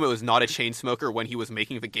Hideo Kojima was not a chain smoker when he was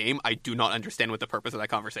making the game, I do not understand what the purpose of that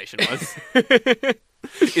conversation was.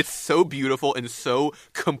 It's so beautiful and so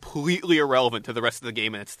completely irrelevant to the rest of the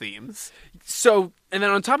game and its themes. So, and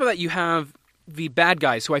then on top of that, you have the bad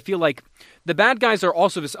guys, who I feel like the bad guys are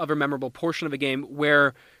also this other memorable portion of the game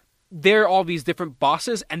where they're all these different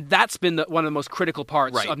bosses, and that's been one of the most critical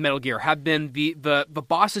parts of Metal Gear, have been the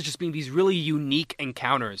bosses just being these really unique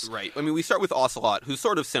encounters. Right. I mean, we start with Ocelot, who's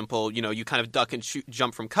sort of simple. You know, you kind of duck and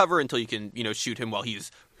jump from cover until you can, shoot him while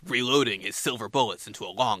he's reloading his silver bullets into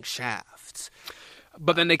a long shaft.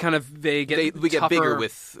 But then we get bigger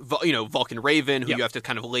with Vulcan Raven, who you have to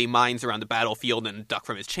kind of lay mines around the battlefield and duck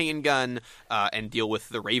from his chain gun, and deal with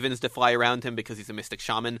the ravens that fly around him because he's a mystic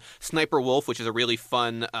shaman. Sniper Wolf, which is a really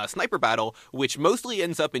fun sniper battle, which mostly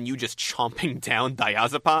ends up in you just chomping down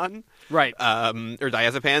diazepam, right? Or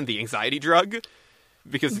diazepam, the anxiety drug.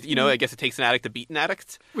 Because, I guess it takes an addict to beat an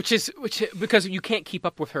addict. Which because you can't keep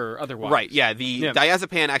up with her otherwise. Right, yeah.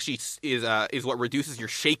 Diazepam actually is what reduces your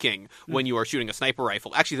shaking when you are shooting a sniper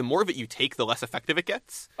rifle. Actually, the more of it you take, the less effective it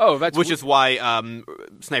gets. Oh, which is why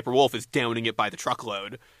Sniper Wolf is downing it by the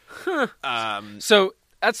truckload. So,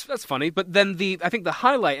 That's funny. But then I think the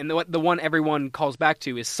highlight and the one everyone calls back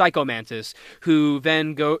to is Psycho Mantis, who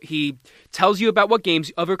then he tells you about what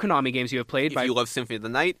other Konami games you have played. If you love Symphony of the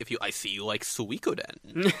Night, I see you like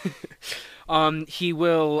Suikoden. He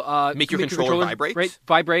will make your controller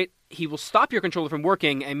vibrate. He will stop your controller from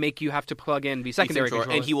working and make you have to plug in the secondary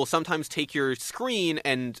controller. And he will sometimes take your screen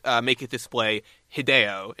and make it display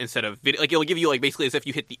Hideo instead of video. Like, it'll give you basically as if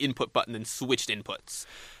you hit the input button and switched inputs.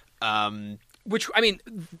 Which, I mean,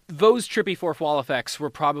 those trippy fourth wall effects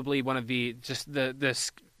were probably one of the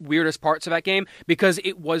weirdest parts of that game, because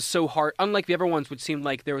it was so hard. Unlike the other ones, which seemed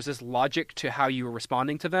like there was this logic to how you were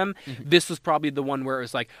responding to them, this was probably the one where it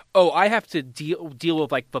was like, oh, I have to deal with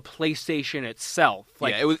the PlayStation itself.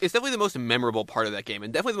 It's definitely the most memorable part of that game,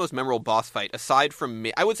 and definitely the most memorable boss fight. Aside from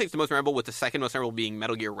I would say it's the most memorable, with the second most memorable being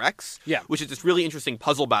Metal Gear Rex, which is this really interesting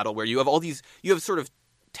puzzle battle where you have sort of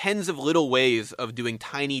tens of little ways of doing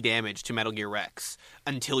tiny damage to Metal Gear Rex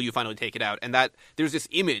until you finally take it out. And that there's this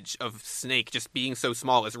image of Snake just being so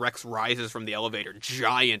small as Rex rises from the elevator,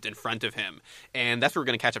 giant in front of him. And that's where we're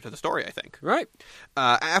going to catch up to the story, I think. Right.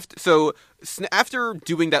 After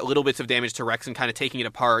doing that little bits of damage to Rex and kind of taking it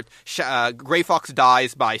apart, Gray Fox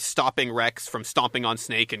dies by stopping Rex from stomping on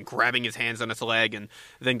Snake and grabbing his hands on its leg, and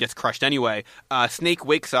then gets crushed anyway. Snake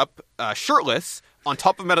wakes up shirtless on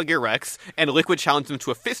top of Metal Gear Rex, and Liquid challenges him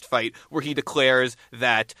to a fist fight where he declares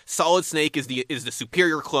that Solid Snake is the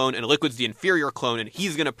superior clone and Liquid's the inferior clone, and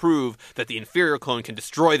he's going to prove that the inferior clone can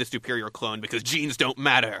destroy the superior clone because genes don't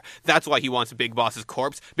matter. That's why he wants Big Boss's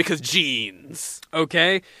corpse, because genes.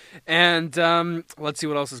 Okay, and let's see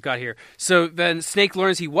what else has got here. So then Snake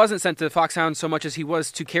learns he wasn't sent to Foxhound so much as he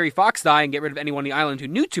was to carry Fox Die and get rid of anyone on the island who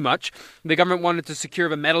knew too much. The government wanted to secure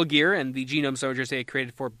the Metal Gear and the genome soldiers they had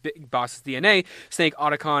created for Big Boss's DNA. Snake,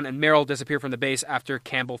 Otacon, and Meryl disappear from the base after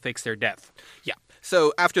Campbell fakes their death. Yeah.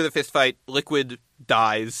 So after the fist fight, Liquid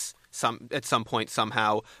dies at some point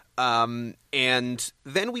somehow. And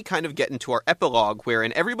then we kind of get into our epilogue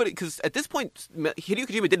wherein everybody, because at this point, Hideo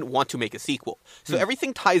Kojima didn't want to make a sequel. So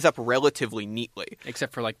everything ties up relatively neatly.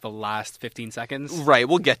 Except for the last 15 seconds. Right,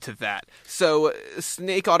 we'll get to that. So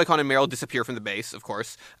Snake, Otacon, and Meryl disappear from the base, of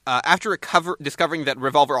course. After discovering that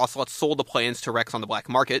Revolver Ocelot sold the plans to Rex on the black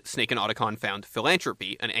market, Snake and Otacon found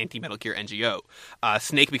Philanthropy, an anti-Metal Gear NGO.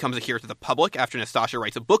 Snake becomes a hero to the public after Nastasha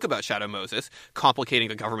writes a book about Shadow Moses, complicating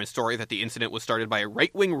the government story that the incident was started by a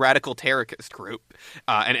right-wing radical terrorist group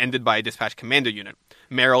and ended by a dispatched commando unit.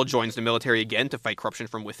 Meryl joins the military again to fight corruption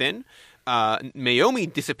from within. Naomi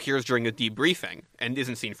disappears during a debriefing and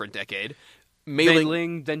isn't seen for a decade. Mei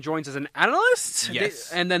Ling then joins as an analyst.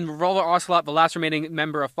 Yes. And then Revolver Ocelot, the last remaining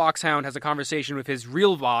member of Foxhound, has a conversation with his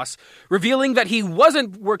real boss, revealing that he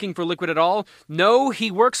wasn't working for Liquid at all. No, he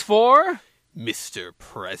works for Mr.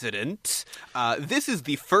 President. This is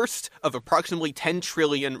the first of approximately 10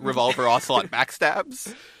 trillion Revolver Ocelot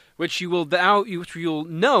backstabs. Which you'll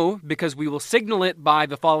know because we will signal it by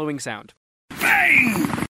the following sound.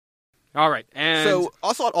 Bang! All right, and so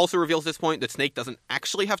Ocelot also reveals at this point that Snake doesn't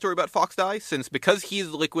actually have to worry about Fox Die, since because he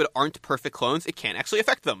is Liquid aren't perfect clones, it can't actually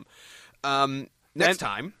affect them. Next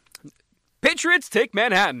time, Patriots take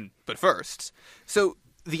Manhattan. But first, so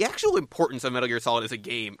the actual importance of Metal Gear Solid as a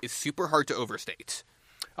game is super hard to overstate.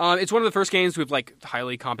 It's one of the first games with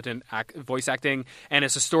highly competent voice acting, and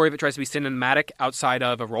it's a story that tries to be cinematic outside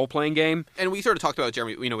of a role-playing game. And we sort of talked about with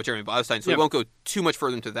Jeremy Blaustein, so we won't go too much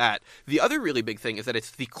further into that. The other really big thing is that it's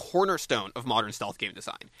the cornerstone of modern stealth game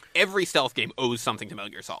design. Every stealth game owes something to Metal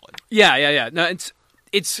Gear Solid. Yeah. No,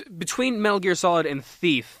 it's between Metal Gear Solid and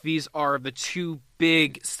Thief. These are the two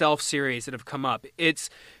big stealth series that have come up. It's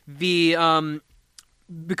the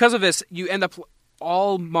because of this, you end up.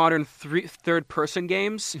 All modern third-person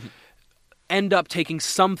games end up taking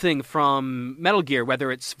something from Metal Gear,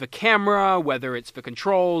 whether it's the camera, whether it's the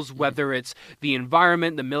controls, whether it's the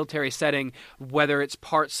environment, the military setting, whether it's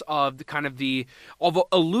parts of although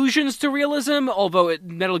allusions to realism, although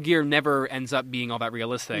Metal Gear never ends up being all that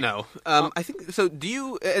realistic. No. I think, so do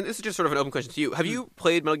you, and this is just sort of an open question to you, have you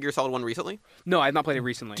played Metal Gear Solid 1 recently? No, I have not played it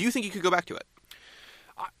recently. Do you think you could go back to it?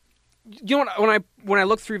 You know what? When I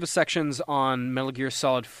look through the sections on Metal Gear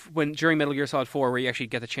Solid, during Metal Gear Solid 4, where you actually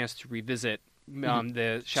get the chance to revisit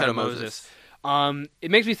the Shadow Moses, it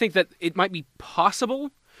makes me think that it might be possible.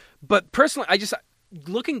 But personally,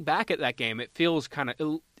 looking back at that game, it feels kind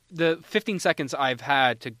of the 15 seconds I've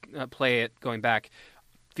had to play it going back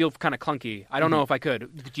feel kind of clunky. I don't know if I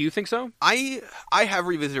could. Do you think so? I have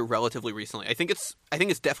revisited it relatively recently. I think it's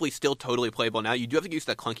definitely still totally playable now. You do have to get used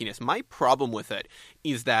to that clunkiness. My problem with it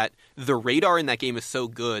is that the radar in that game is so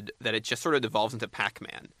good that it just sort of devolves into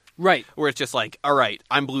Pac-Man. Right. Where it's just like, all right,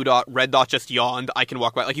 I'm Blue Dot, Red Dot just yawned, I can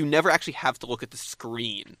walk by. Like, you never actually have to look at the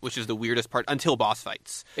screen, which is the weirdest part, until boss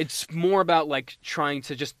fights. It's more about, like, trying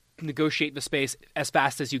to just negotiate the space as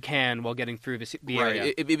fast as you can while getting through the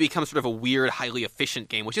area. It becomes sort of a weird, highly efficient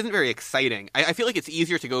game, which isn't very exciting. I feel like it's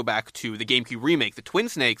easier to go back to the GameCube remake, the Twin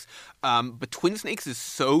Snakes, but Twin Snakes is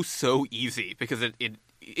so easy because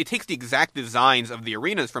it takes the exact designs of the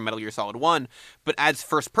arenas from Metal Gear Solid 1, but adds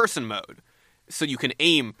first-person mode, so you can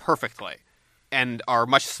aim perfectly, and are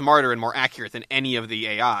much smarter and more accurate than any of the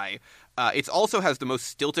AI. It also has the most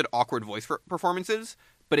stilted, awkward voice performances,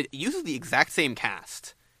 but it uses the exact same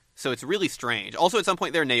cast. So it's really strange. Also, at some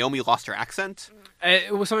point there, Naomi lost her accent.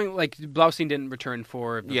 It was something like Blaustein didn't return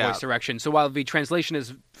for the voice direction. So while the translation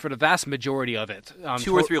is for the vast majority of it...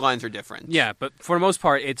 2 or 3 lines are different. Yeah, but for the most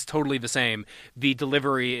part, it's totally the same. The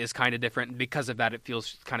delivery is kind of different. Because of that, it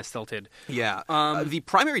feels kind of stilted. Yeah. The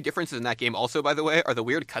primary differences in that game also, by the way, are the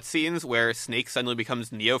weird cutscenes where Snake suddenly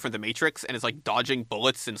becomes Neo from The Matrix and is like dodging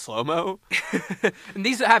bullets in slow-mo. And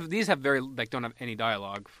these have very, like, don't have any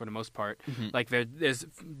dialogue for the most part. Mm-hmm. Like, there's...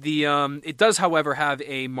 it does, however, have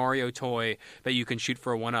a Mario toy that you can shoot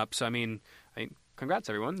for a 1-up. So, I mean, congrats,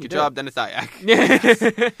 everyone. Good job, Dennis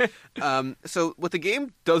Dyack. So what the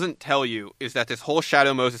game doesn't tell you is that this whole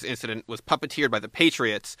Shadow Moses incident was puppeteered by the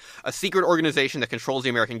Patriots, a secret organization that controls the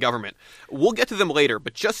American government. We'll get to them later,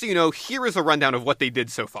 but just so you know, here is a rundown of what they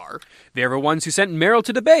did so far. They're the ones who sent Meryl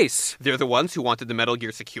to the base. They're the ones who wanted the Metal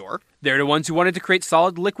Gear Secure. They're the ones who wanted to create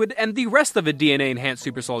Solid, Liquid, and the rest of the DNA-enhanced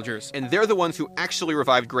super soldiers. And they're the ones who actually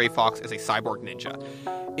revived Gray Fox as a cyborg ninja.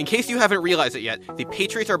 In case you haven't realized it yet, the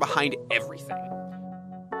Patriots are behind everything.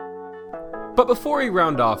 But before we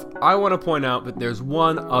round off, I want to point out that there's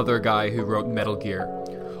one other guy who wrote Metal Gear.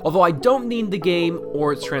 Although I don't mean the game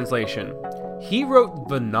or its translation. He wrote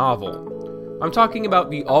the novel. I'm talking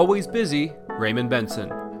about the always busy Raymond Benson.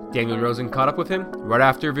 Daniel Rosen caught up with him right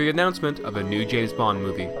after the announcement of a new James Bond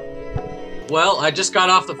movie. Well, I just got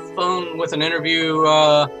off the phone with an interview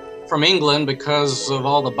from England because of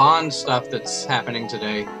all the Bond stuff that's happening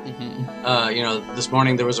today. Mm-hmm. This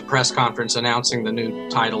morning there was a press conference announcing the new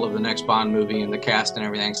title of the next Bond movie and the cast and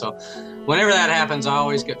everything. So whenever that happens, I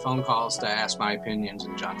always get phone calls to ask my opinions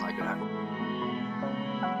and junk like that.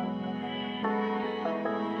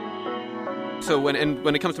 So when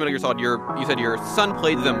it comes to Metal Gear Solid, you said your son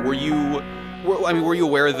played them. Were you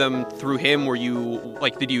aware of them through him?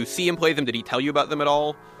 Did you see him play them? Did he tell you about them at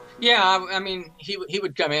all? Yeah, I mean, he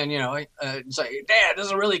would come in, say, "Dad, this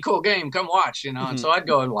is a really cool game. Come watch," Mm-hmm. And so I'd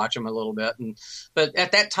go and watch him a little bit. But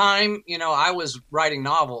at that time, I was writing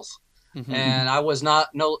novels, mm-hmm. and I was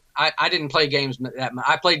I didn't play games that much.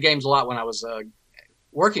 I played games a lot when I was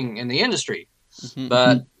working in the industry, mm-hmm.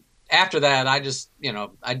 but after that, I just,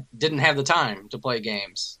 I didn't have the time to play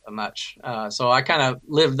games much. So I kind of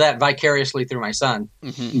lived that vicariously through my son.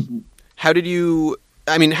 Mm-hmm. Mm-hmm. How did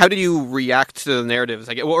you react to the narratives?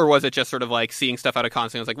 Or was it just sort of like seeing stuff out of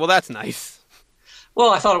context and it was like, well, that's nice? Well,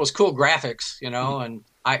 I thought it was cool graphics, mm-hmm. and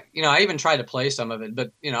I even tried to play some of it,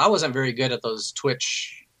 but, I wasn't very good at those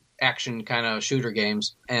Twitch action kind of shooter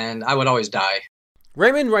games, and I would always die.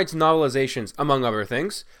 Raymond writes novelizations, among other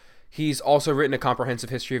things. He's also written a comprehensive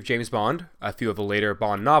history of James Bond, a few of the later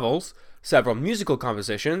Bond novels, several musical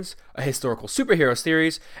compositions, a historical superhero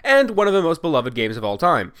series, and one of the most beloved games of all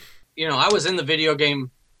time. I was in the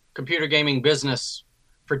computer gaming business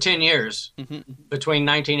for 10 years, mm-hmm. between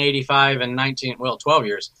 1985 and 12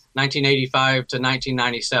 years, 1985 to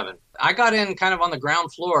 1997. I got in kind of on the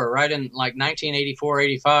ground floor right in like 1984,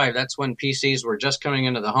 85. That's when PCs were just coming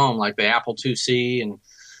into the home, like the Apple IIc and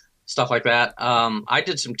stuff like that. I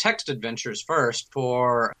did some text adventures first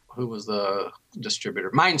for, who was the distributor?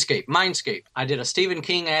 Mindscape. I did a Stephen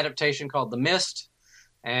King adaptation called The Mist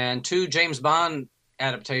and 2 James Bond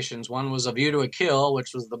adaptations. One was A View to a Kill,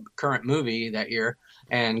 which was the current movie that year,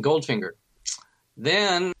 and Goldfinger.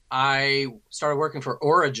 Then I started working for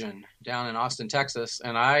Origin down in Austin, Texas,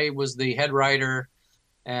 and I was the head writer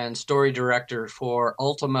and story director for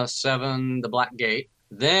Ultima 7, The Black Gate.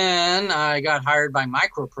 Then I got hired by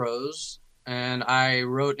Microprose, and I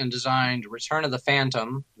wrote and designed Return of the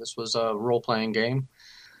Phantom. This was a role-playing game.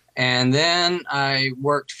 And then I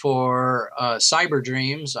worked for Cyber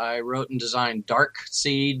Dreams. I wrote and designed Dark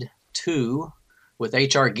Seed 2 with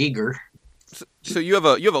H.R. Giger. So you have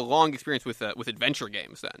a long experience with adventure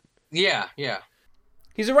games then? Yeah.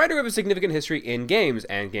 He's a writer with a significant history in games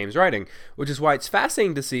and games writing, which is why it's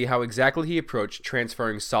fascinating to see how exactly he approached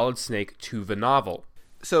transferring Solid Snake to the novel.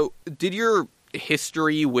 So did your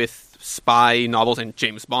history with spy novels and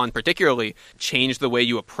James Bond particularly change the way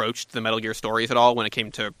you approached the Metal Gear stories at all when it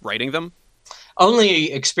came to writing them?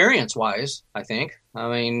 Only experience-wise, I think. I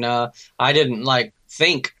mean, I didn't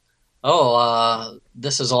think,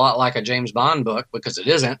 this is a lot like a James Bond book, because it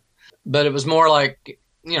isn't. But it was more like,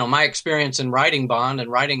 my experience in writing Bond and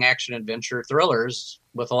writing action adventure thrillers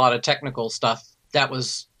with a lot of technical stuff that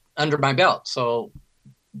was under my belt. So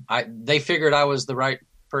they figured I was the right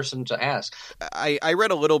person to ask. I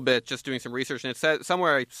read a little bit just doing some research, and it said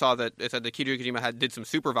somewhere I saw that it said that Hideo Kojima did some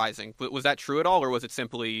supervising. Was that true at all, or was it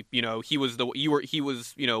simply he was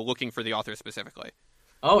looking for the author specifically?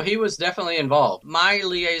 Oh, he was definitely involved. My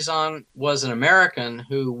liaison was an American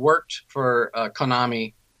who worked for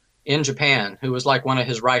Konami in Japan, who was like one of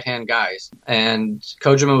his right-hand guys, and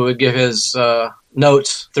Kojima would give his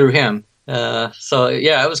notes through him. So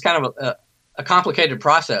yeah, it was kind of a complicated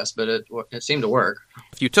process, but it seemed to work.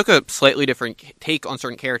 If you took a slightly different take on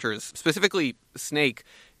certain characters, specifically Snake,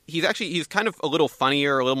 he's kind of a little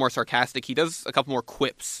funnier, a little more sarcastic. He does a couple more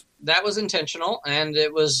quips. That was intentional, and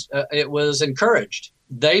it was encouraged.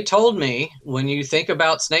 They told me, when you think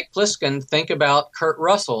about Snake Plissken, think about Kurt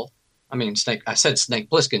Russell. I mean, I said Snake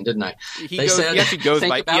Plissken, didn't I? He actually goes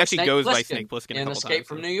by Snake Plissken in Escape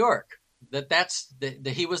from New York. That's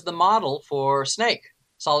he was the model for Snake,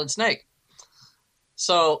 Solid Snake.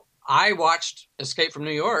 So I watched Escape from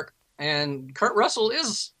New York, and Kurt Russell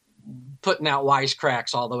is putting out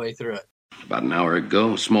wisecracks all the way through it. About an hour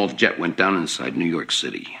ago, a small jet went down inside New York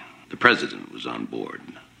City. The president was on board.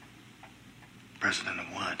 President of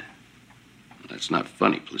what? That's not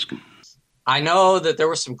funny, Plissken. I know that there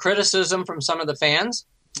was some criticism from some of the fans.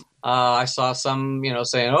 I saw some,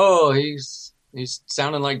 saying, "Oh, he's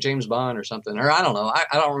sounding like James Bond or something," or I don't know. I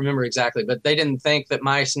don't remember exactly, but they didn't think that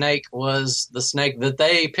my Snake was the Snake that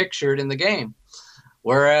they pictured in the game.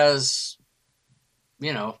 Whereas,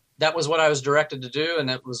 that was what I was directed to do, and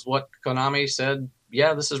that was what Konami said,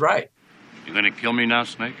 yeah, this is right. You gonna kill me now,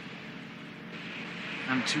 Snake?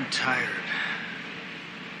 I'm too tired.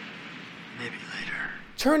 Maybe later.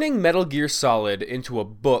 Turning Metal Gear Solid into a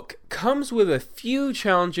book comes with a few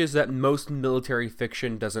challenges that most military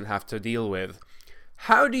fiction doesn't have to deal with.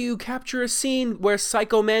 How do you capture a scene where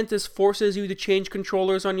Psycho Mantis forces you to change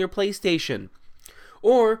controllers on your PlayStation?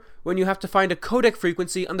 Or when you have to find a codec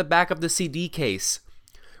frequency on the back of the CD case?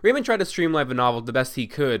 Raymond tried to streamline the novel the best he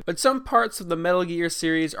could, but some parts of the Metal Gear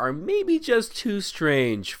series are maybe just too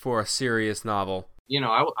strange for a serious novel.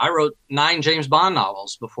 I wrote 9 James Bond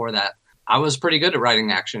novels before that. I was pretty good at writing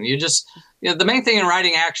action. The main thing in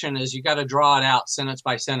writing action is you got to draw it out sentence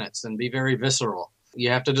by sentence and be very visceral.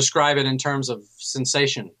 You have to describe it in terms of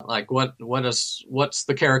sensation, like what's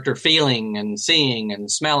the character feeling and seeing and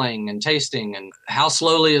smelling and tasting, and how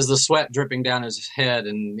slowly is the sweat dripping down his head,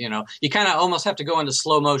 and you kind of almost have to go into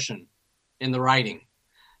slow motion in the writing.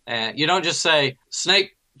 You don't just say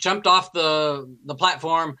Snake jumped off the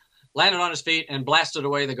platform, landed on his feet, and blasted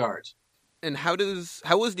away the guards. And how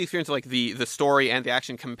was the experience of the story and the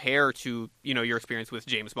action compare to your experience with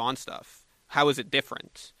James Bond stuff? How is it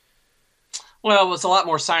different? Well, it's a lot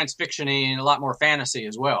more science fiction-y and a lot more fantasy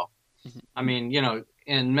as well. Mm-hmm. I mean,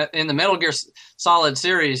 in the Metal Gear Solid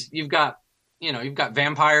series, you've got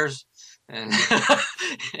vampires and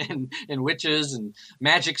and witches and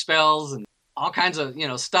magic spells and all kinds of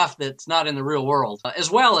stuff that's not in the real world, as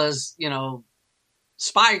well as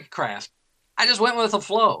spycraft. I just went with the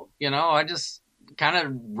flow. I just kind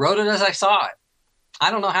of wrote it as I saw it.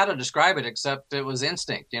 I don't know how to describe it except it was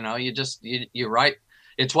instinct. You write.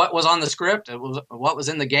 It's what was on the script. It was what was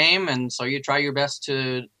in the game, and so you try your best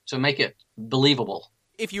to make it believable.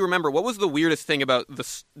 If you remember, what was the weirdest thing about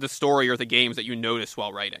the story or the games that you noticed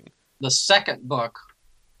while writing? The second book,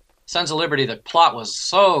 Sons of Liberty, the plot was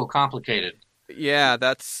so complicated. Yeah,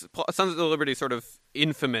 Sons of Liberty, sort of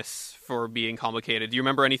infamous for being complicated. Do you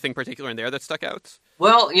remember anything particular in there that stuck out?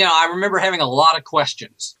 Well, I remember having a lot of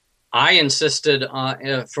questions. I insisted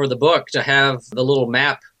for the book to have the little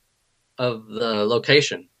map of the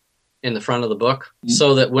location in the front of the book,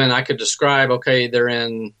 so that when I could describe, okay, they're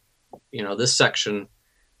in, this section,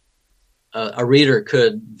 a reader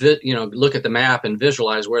could, look at the map and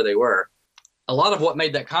visualize where they were. A lot of what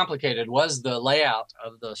made that complicated was the layout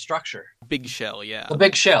of the structure. Big shell, yeah. The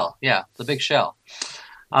big shell, yeah, the big shell.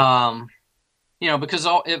 Because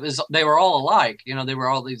they were all alike. They were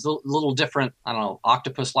all these little different, I don't know,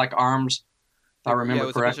 octopus-like arms. If I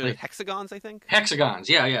remember correctly. Hexagons, I think? Hexagons,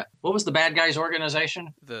 yeah. What was the bad guys'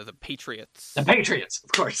 organization? The Patriots. The Patriots,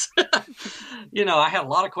 of course. I had a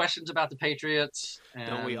lot of questions about the Patriots. And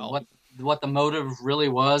don't we all? What the motive really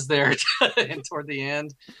was there and toward the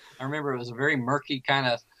end. I remember it was a very murky kind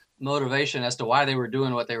of motivation as to why they were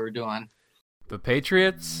doing what they were doing. The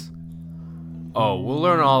Patriots? Oh, we'll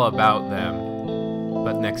learn all about them.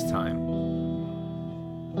 But next time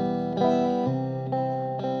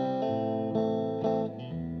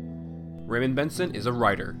Raymond Benson is a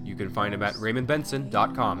writer. You can find him at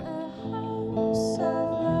raymondbenson.com.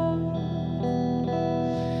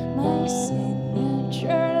 My signature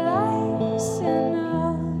lies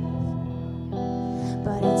enough,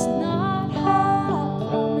 but it's not how I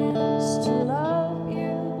promised to love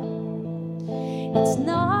you. It's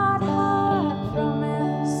not how I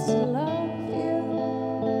promised to love you,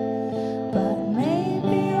 but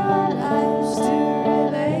maybe our lives do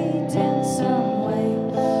relate in some way.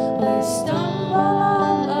 We stumble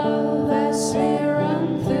on love as we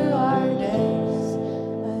run through our days,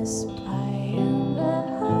 a spy in the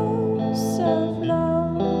house of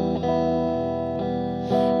love,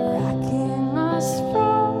 rocking us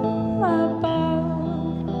from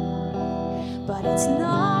above. But it's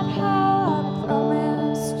not how I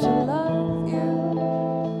promised to love you.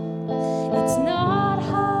 It's not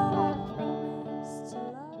how I promised to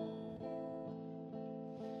love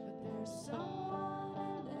you. But there's someone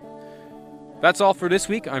in there. That's all for this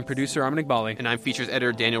week. I'm producer Armin Iqbali. And I'm features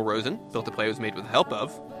editor Daniel Rosen. Built to Play was made with the help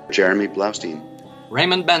of Jeremy Blaustein.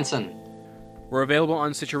 Raymond Benson. We're available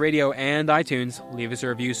on Stitcher Radio and iTunes. Leave us a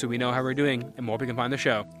review so we know how we're doing and more we can find the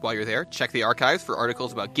show. While you're there, check the archives for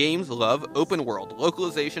articles about games, love, open world,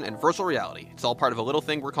 localization, and virtual reality. It's all part of a little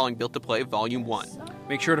thing we're calling Built to Play Volume 1.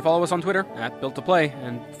 Make sure to follow us on Twitter at Built to Play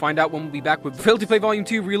and find out when we'll be back with Built to Play Volume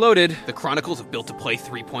 2 Reloaded. The Chronicles of Built to Play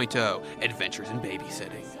 3.0, Adventures in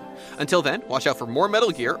Babysitting. Until then, watch out for more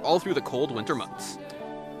Metal Gear all through the cold winter months.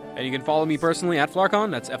 And you can follow me personally at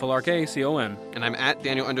Flarkon, that's FLRKCON. And I'm at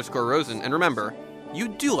Daniel_Rosen, and remember, you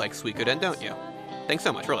do like Suikoden, don't you? Thanks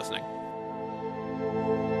so much for listening.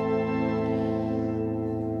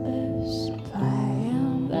 A spy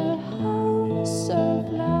in the house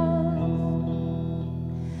of love,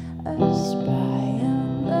 a spy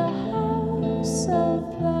in the house of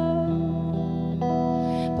love.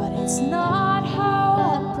 But it's not how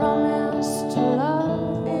I promised to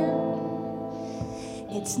love you.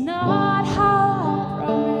 It's not